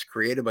landmass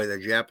created by the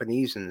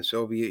Japanese and the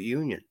Soviet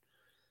Union.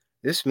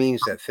 This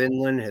means that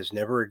Finland has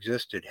never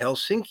existed.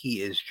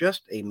 Helsinki is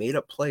just a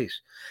made-up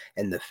place,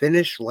 and the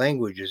Finnish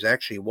language is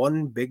actually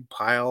one big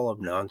pile of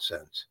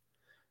nonsense.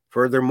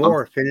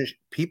 Furthermore, Finnish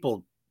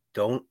people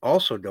don't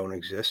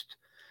exist.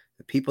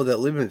 The people that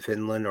live in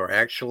Finland are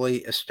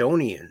actually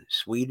Estonian,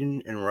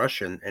 Sweden, and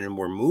Russian, and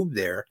were moved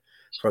there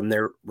from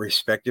their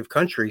respective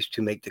countries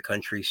to make the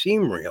country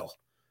seem real.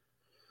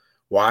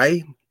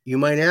 Why, you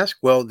might ask?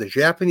 Well, the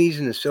Japanese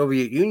and the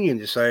Soviet Union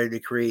decided to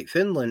create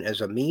Finland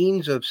as a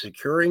means of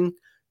securing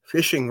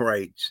fishing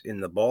rights in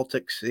the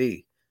Baltic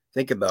Sea.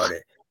 Think about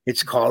it.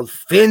 It's called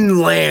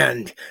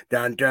Finland.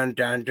 Dun, dun,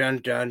 dun, dun,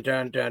 dun,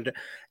 dun, dun, dun.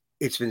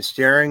 It's been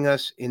staring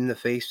us in the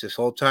face this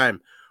whole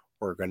time.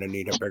 We're going to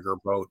need a bigger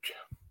boat.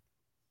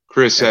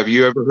 Chris, have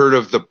you ever heard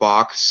of the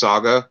Bach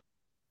saga?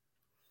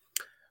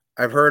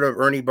 I've heard of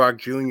Ernie Bach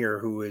Jr.,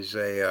 who is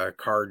a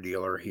car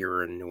dealer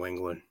here in New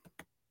England.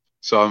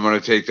 So I'm going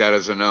to take that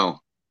as a no.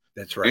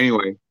 That's right.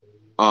 Anyway,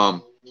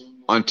 on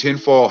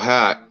Tinfoil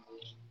Hat,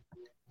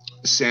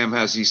 Sam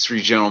has these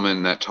 3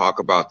 gentlemen that talk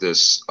about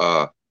this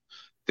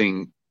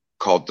thing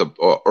called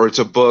or it's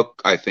a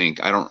book, I think.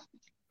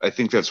 I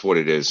think that's what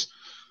it is.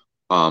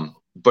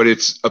 But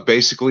it's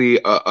basically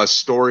a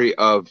story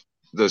of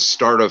the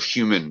start of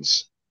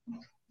humans.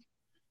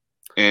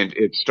 And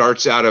it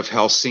starts out of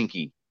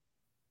Helsinki.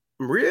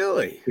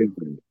 Really?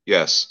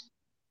 Yes.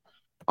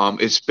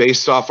 It's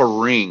based off a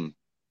ring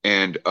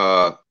and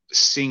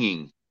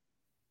singing.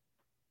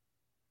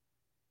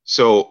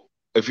 So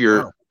if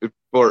people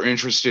are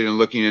interested in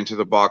looking into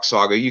the Bach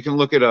saga, you can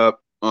look it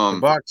up. The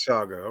Bach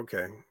saga.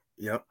 Okay.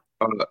 Yep.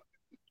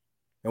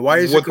 And why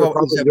is it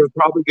called? They're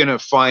probably going to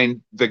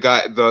find the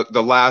guy,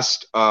 the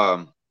last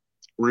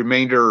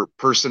remainder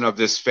person of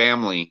this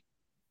family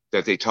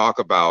that they talk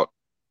about.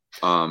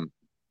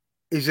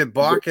 Is it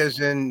Bach as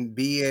in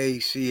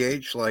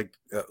B-A-C-H, like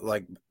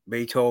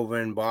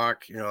Beethoven,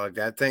 Bach, like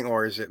that thing,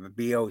 or is it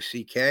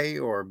B-O-C-K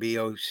or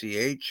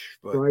B-O-C-H?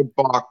 Try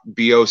Bach,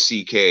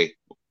 B-O-C-K.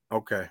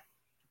 Okay,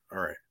 all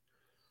right.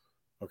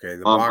 Okay,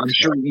 the I'm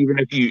sure even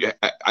if you,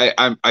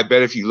 I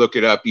bet if you look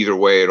it up, either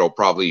way, it'll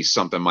probably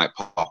something might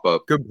pop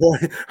up. Good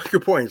point.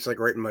 Good point. It's like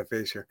right in my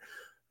face here.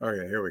 All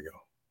right, here we go.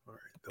 All right,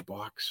 the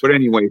box. But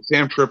anyway,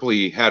 Sam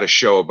Tripoli had a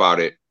show about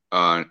it,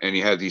 and he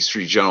had these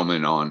 3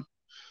 gentlemen on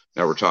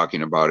that were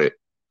talking about it.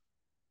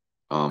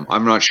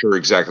 I'm not sure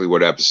exactly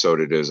what episode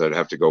it is. I'd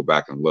have to go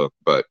back and look,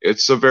 but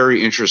it's a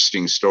very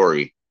interesting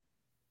story.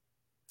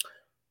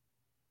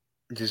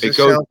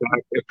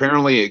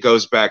 Apparently it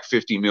goes back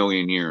 50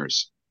 million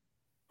years.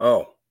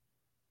 Oh,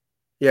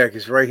 yeah,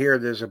 because right here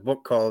there's a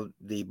book called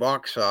The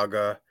Bach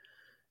Saga,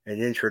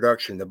 an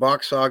introduction. The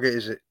Bach Saga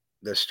is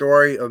the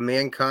story of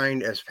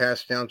mankind as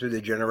passed down through the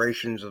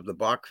generations of the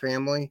Bach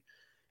family,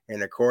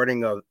 and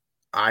according to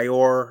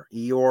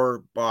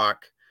Eeyore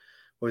Bach,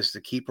 was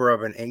the keeper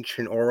of an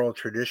ancient oral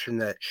tradition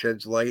that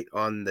sheds light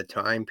on the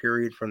time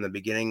period from the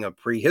beginning of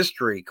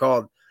prehistory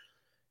called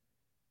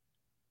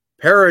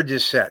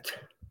Paradisette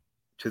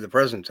to the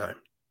present time.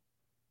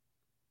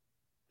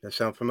 That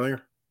sound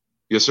familiar?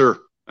 Yes, sir.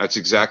 That's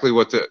exactly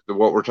what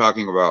we're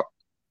talking about.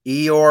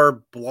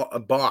 Eeyore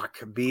Bach,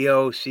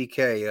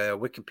 B-O-C-K,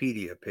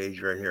 Wikipedia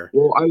page right here.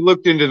 Well, I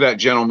looked into that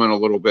gentleman a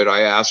little bit.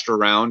 I asked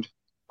around.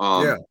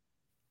 Yeah.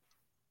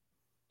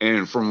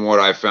 And from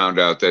what I found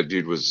out, that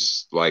dude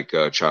was like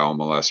a child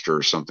molester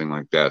or something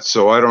like that.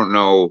 So I don't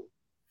know,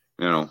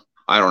 I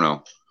don't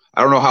know.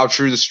 I don't know how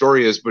true the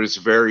story is, but it's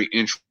a very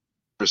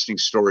interesting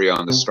story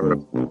on the start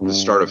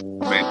of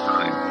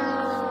mankind.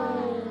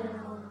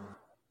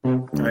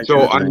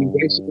 So I mean,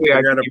 basically,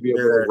 I can give you a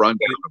little rundown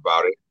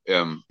about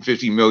it.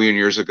 50 million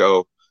years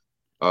ago,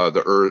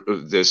 the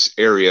Earth, this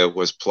area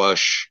was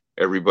plush.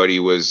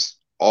 Everybody was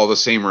all the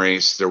same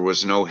race. There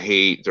was no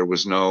hate. There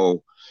was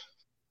no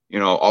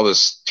all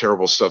this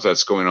terrible stuff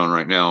that's going on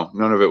right now.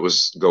 None of it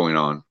was going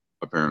on,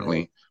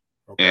 apparently.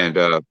 No. Okay.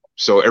 And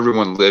so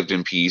everyone lived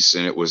in peace,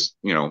 and it was,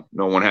 no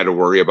one had to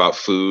worry about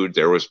food.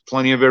 There was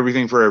plenty of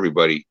everything for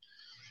everybody.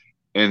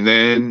 And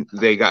then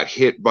they got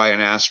hit by an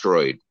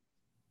asteroid.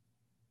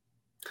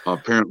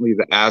 Apparently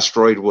the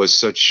asteroid was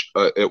such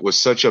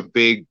a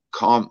big,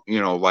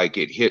 like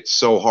it hit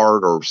so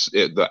hard, or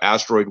the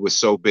asteroid was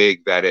so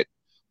big that it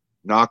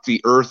knocked the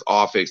Earth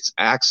off its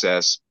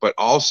axis, but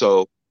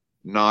also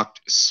knocked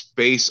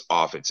space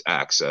off its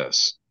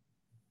axis,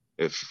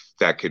 if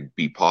that could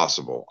be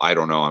possible. I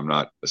don't know. I'm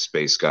not a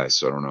space guy,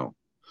 so I don't know.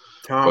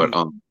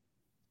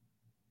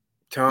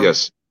 Tom,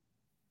 yes.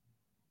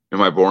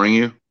 Am I boring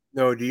you?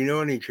 No. Do you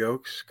know any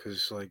jokes?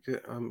 Because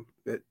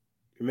you're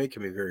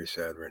making me very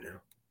sad right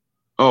now.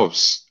 Oh,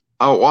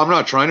 well, I'm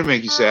not trying to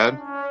make you sad.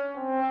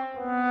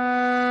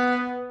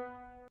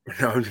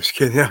 No, I'm just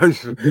kidding.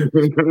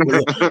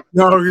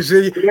 No, you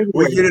see,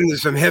 we get into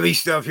some heavy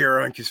stuff here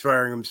on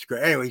Conspiring.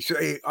 Anyway, so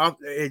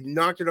it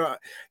knocked it off.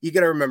 You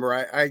got to remember,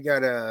 I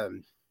got a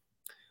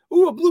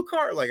blue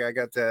car. Like I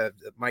got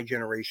my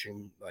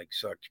generation like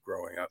sucked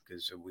growing up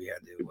because we had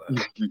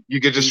to. You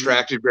get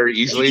distracted very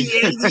easily.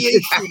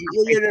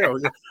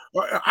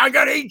 I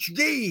got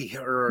HD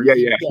or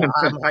yeah.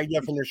 I'm high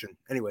definition.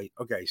 Anyway,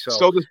 okay,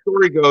 so the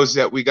story goes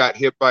that we got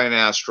hit by an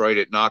asteroid.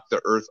 It knocked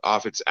the Earth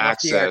off its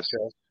axis.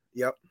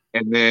 Yep.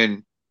 And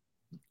then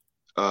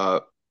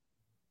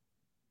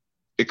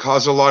it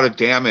caused a lot of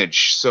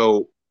damage.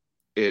 So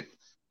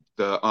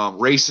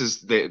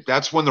races,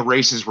 that's when the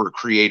races were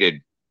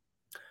created.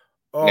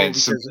 Oh, and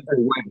some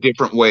people went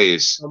different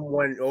ways. Some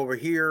went over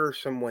here,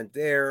 some went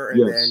there,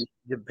 and then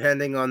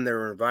depending on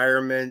their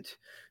environment,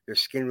 their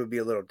skin would be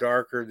a little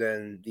darker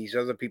than these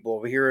other people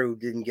over here who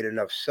didn't get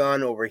enough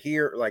sun over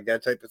here, like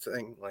that type of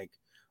thing. Like,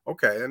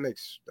 okay, that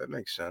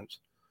makes sense.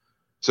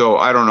 So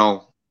I don't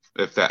know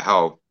if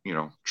how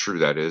true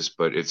that is,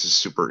 but it's a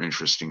super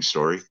interesting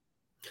story.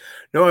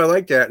 No, I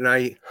like that, and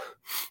I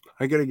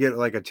gotta get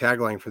like a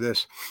tagline for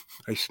this.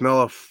 I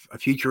smell a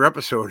future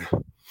episode.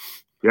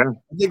 Yeah,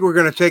 I think we're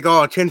gonna take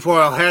all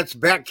tinfoil hats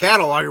back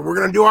catalog, and we're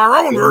gonna do our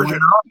own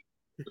version.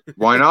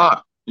 Why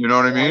not? You know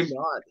what I mean?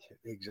 Why not?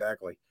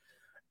 Exactly.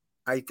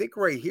 I think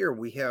right here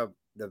we have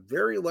the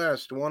very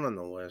last one on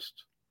the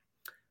list.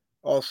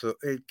 Also,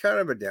 it's kind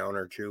of a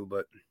downer too,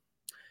 but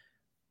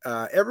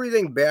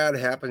everything bad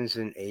happens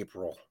in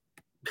April.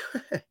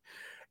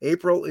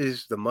 April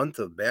is the month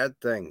of bad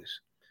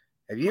things.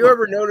 Have you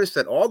ever noticed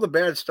that all the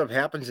bad stuff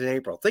happens in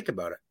April? Think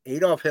about it.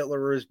 Adolf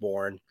Hitler is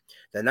born.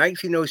 The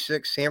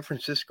 1906 San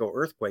Francisco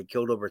earthquake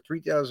killed over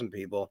 3,000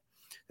 people.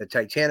 The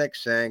Titanic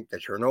sank. The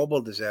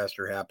Chernobyl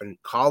disaster happened.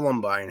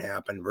 Columbine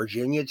happened.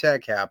 Virginia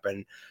Tech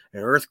happened. An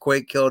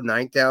earthquake killed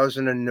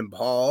 9,000 in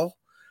Nepal.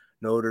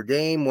 Notre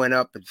Dame went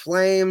up in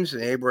flames,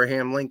 and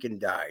Abraham Lincoln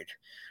died.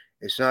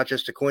 It's not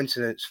just a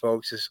coincidence,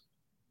 folks. This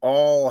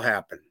all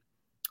happened.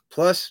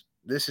 Plus,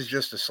 this is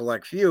just a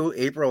select few.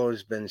 April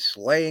has been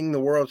slaying the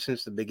world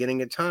since the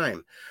beginning of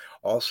time.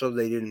 Also,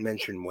 they didn't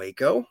mention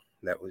Waco.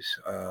 That was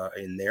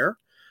in there.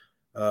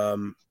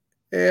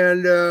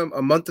 And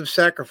a month of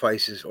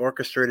sacrifices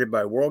orchestrated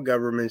by world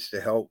governments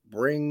to help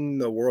bring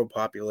the world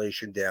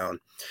population down.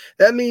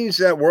 That means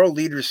that world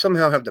leaders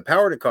somehow have the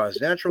power to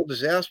cause natural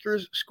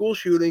disasters, school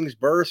shootings,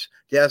 births,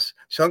 deaths,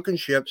 sunken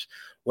ships.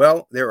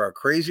 Well, there are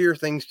crazier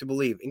things to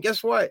believe. And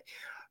guess what?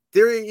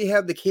 There you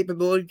have the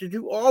capability to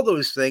do all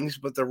those things,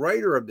 but the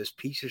writer of this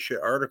piece of shit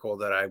article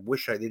that I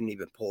wish I didn't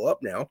even pull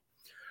up now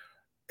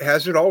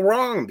has it all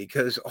wrong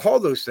because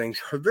all those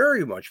things are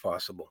very much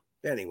possible.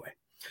 Anyway,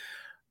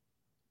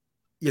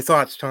 your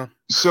thoughts, Tom?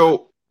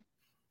 So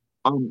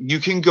you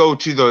can go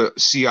to the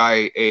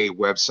CIA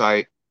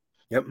website.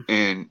 Yep.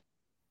 And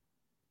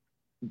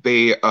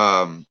they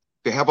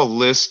have a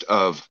list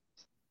of,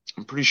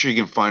 I'm pretty sure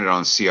you can find it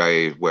on the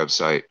CIA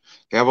website.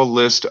 They have a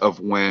list of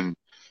when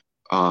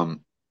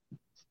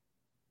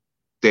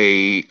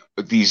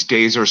these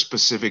days are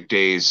specific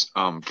days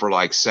for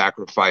like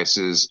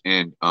sacrifices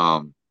and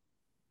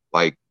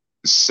like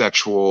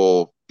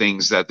sexual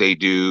things that they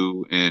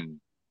do and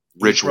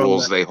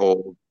rituals they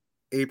hold.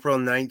 April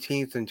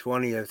 19th and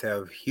 20th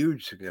have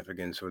huge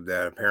significance with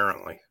that,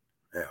 apparently.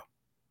 Yeah.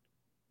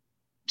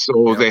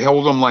 So they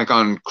hold them like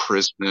on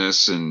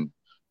Christmas and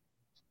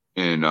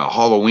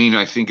Halloween,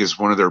 I think, is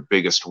one of their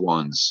biggest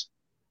ones.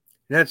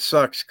 That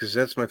sucks because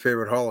that's my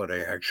favorite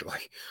holiday, actually.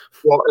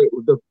 Well,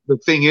 the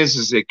thing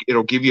is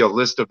it'll give you a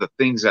list of the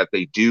things that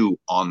they do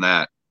on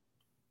that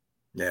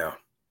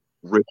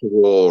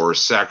ritual or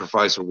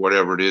sacrifice or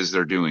whatever it is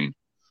they're doing.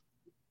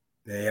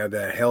 They have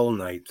that Hell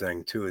Night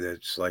thing too.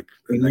 That's like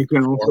you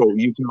can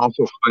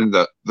also find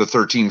the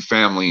 13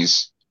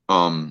 families.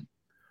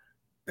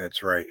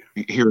 That's right.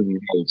 Here in the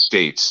United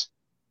States.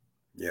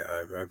 Yeah,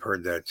 I've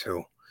heard that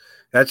too.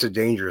 That's a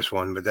dangerous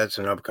one, but that's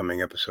an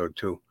upcoming episode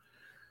too.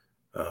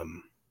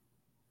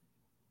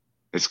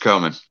 It's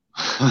coming.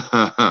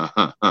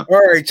 All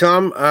right,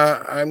 Tom.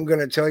 I'm going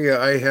to tell you,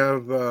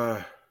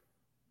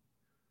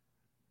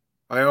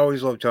 I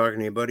always love talking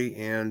to you, buddy.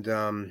 And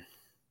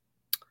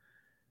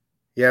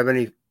you have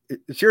any?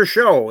 It's your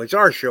show. It's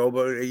our show,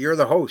 but you're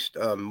the host.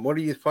 What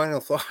are your final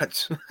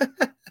thoughts?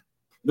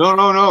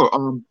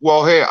 No.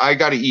 Well, hey, I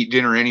got to eat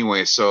dinner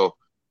anyway, so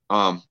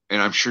and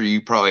I'm sure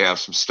you probably have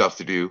some stuff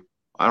to do.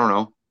 I don't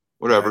know.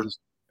 Whatever.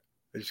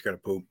 I just got to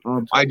poop.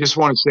 I just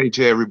want to say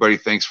to everybody,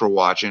 thanks for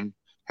watching.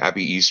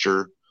 Happy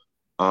Easter.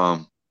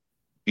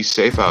 Be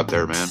safe out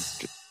there, man.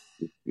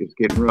 It's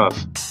getting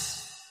rough.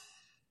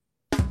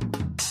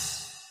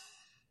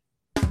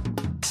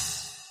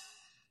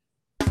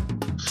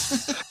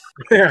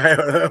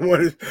 I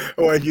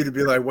wanted you to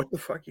be like, what the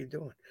fuck are you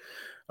doing?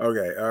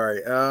 Okay. All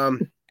right.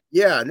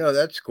 Yeah, no,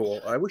 that's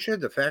cool. I wish I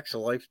had the Facts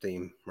of Life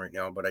theme right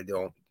now, but I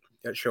don't.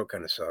 That show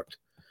kind of sucked.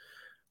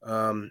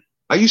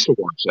 I used to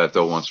watch that,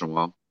 though, once in a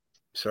while.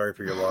 Sorry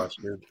for your loss,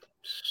 dude.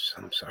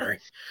 I'm sorry.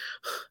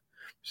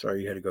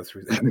 Sorry you had to go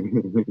through that.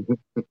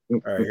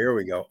 All right, here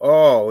we go.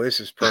 Oh, this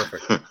is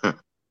perfect.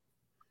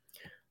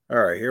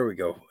 All right, here we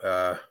go.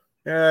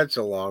 That's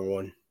a long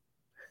one.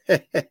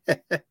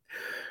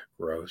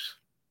 Gross.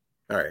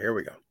 All right, here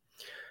we go.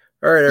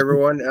 All right,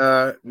 everyone.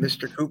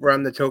 Mr. Cooper,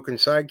 I'm the token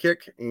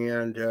sidekick,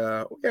 and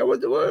yeah,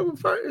 we'll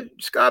find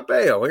Scott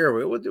Baio. Here,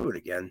 we'll do it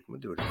again.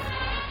 We'll do it again.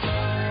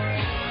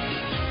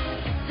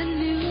 The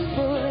new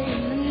boy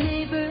in the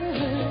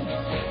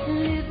neighborhood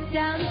lived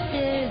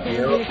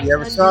downstairs. You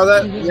ever saw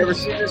that? You ever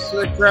see this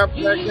crap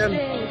back then?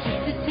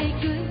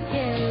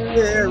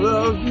 There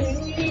of me.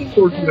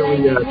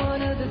 Unfortunately, yeah.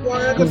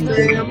 One of the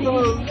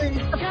family.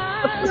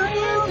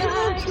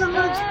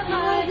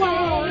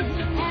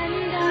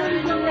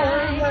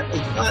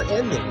 It's not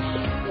ending.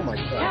 Oh my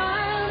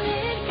god.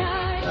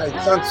 It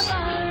sounds.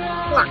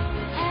 Fuck.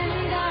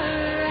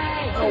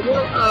 Oh,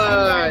 well,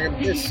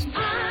 I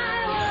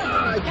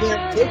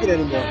can't take it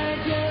anymore.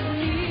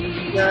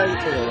 Yeah, I can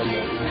take it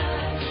anymore.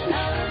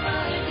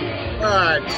 Alright,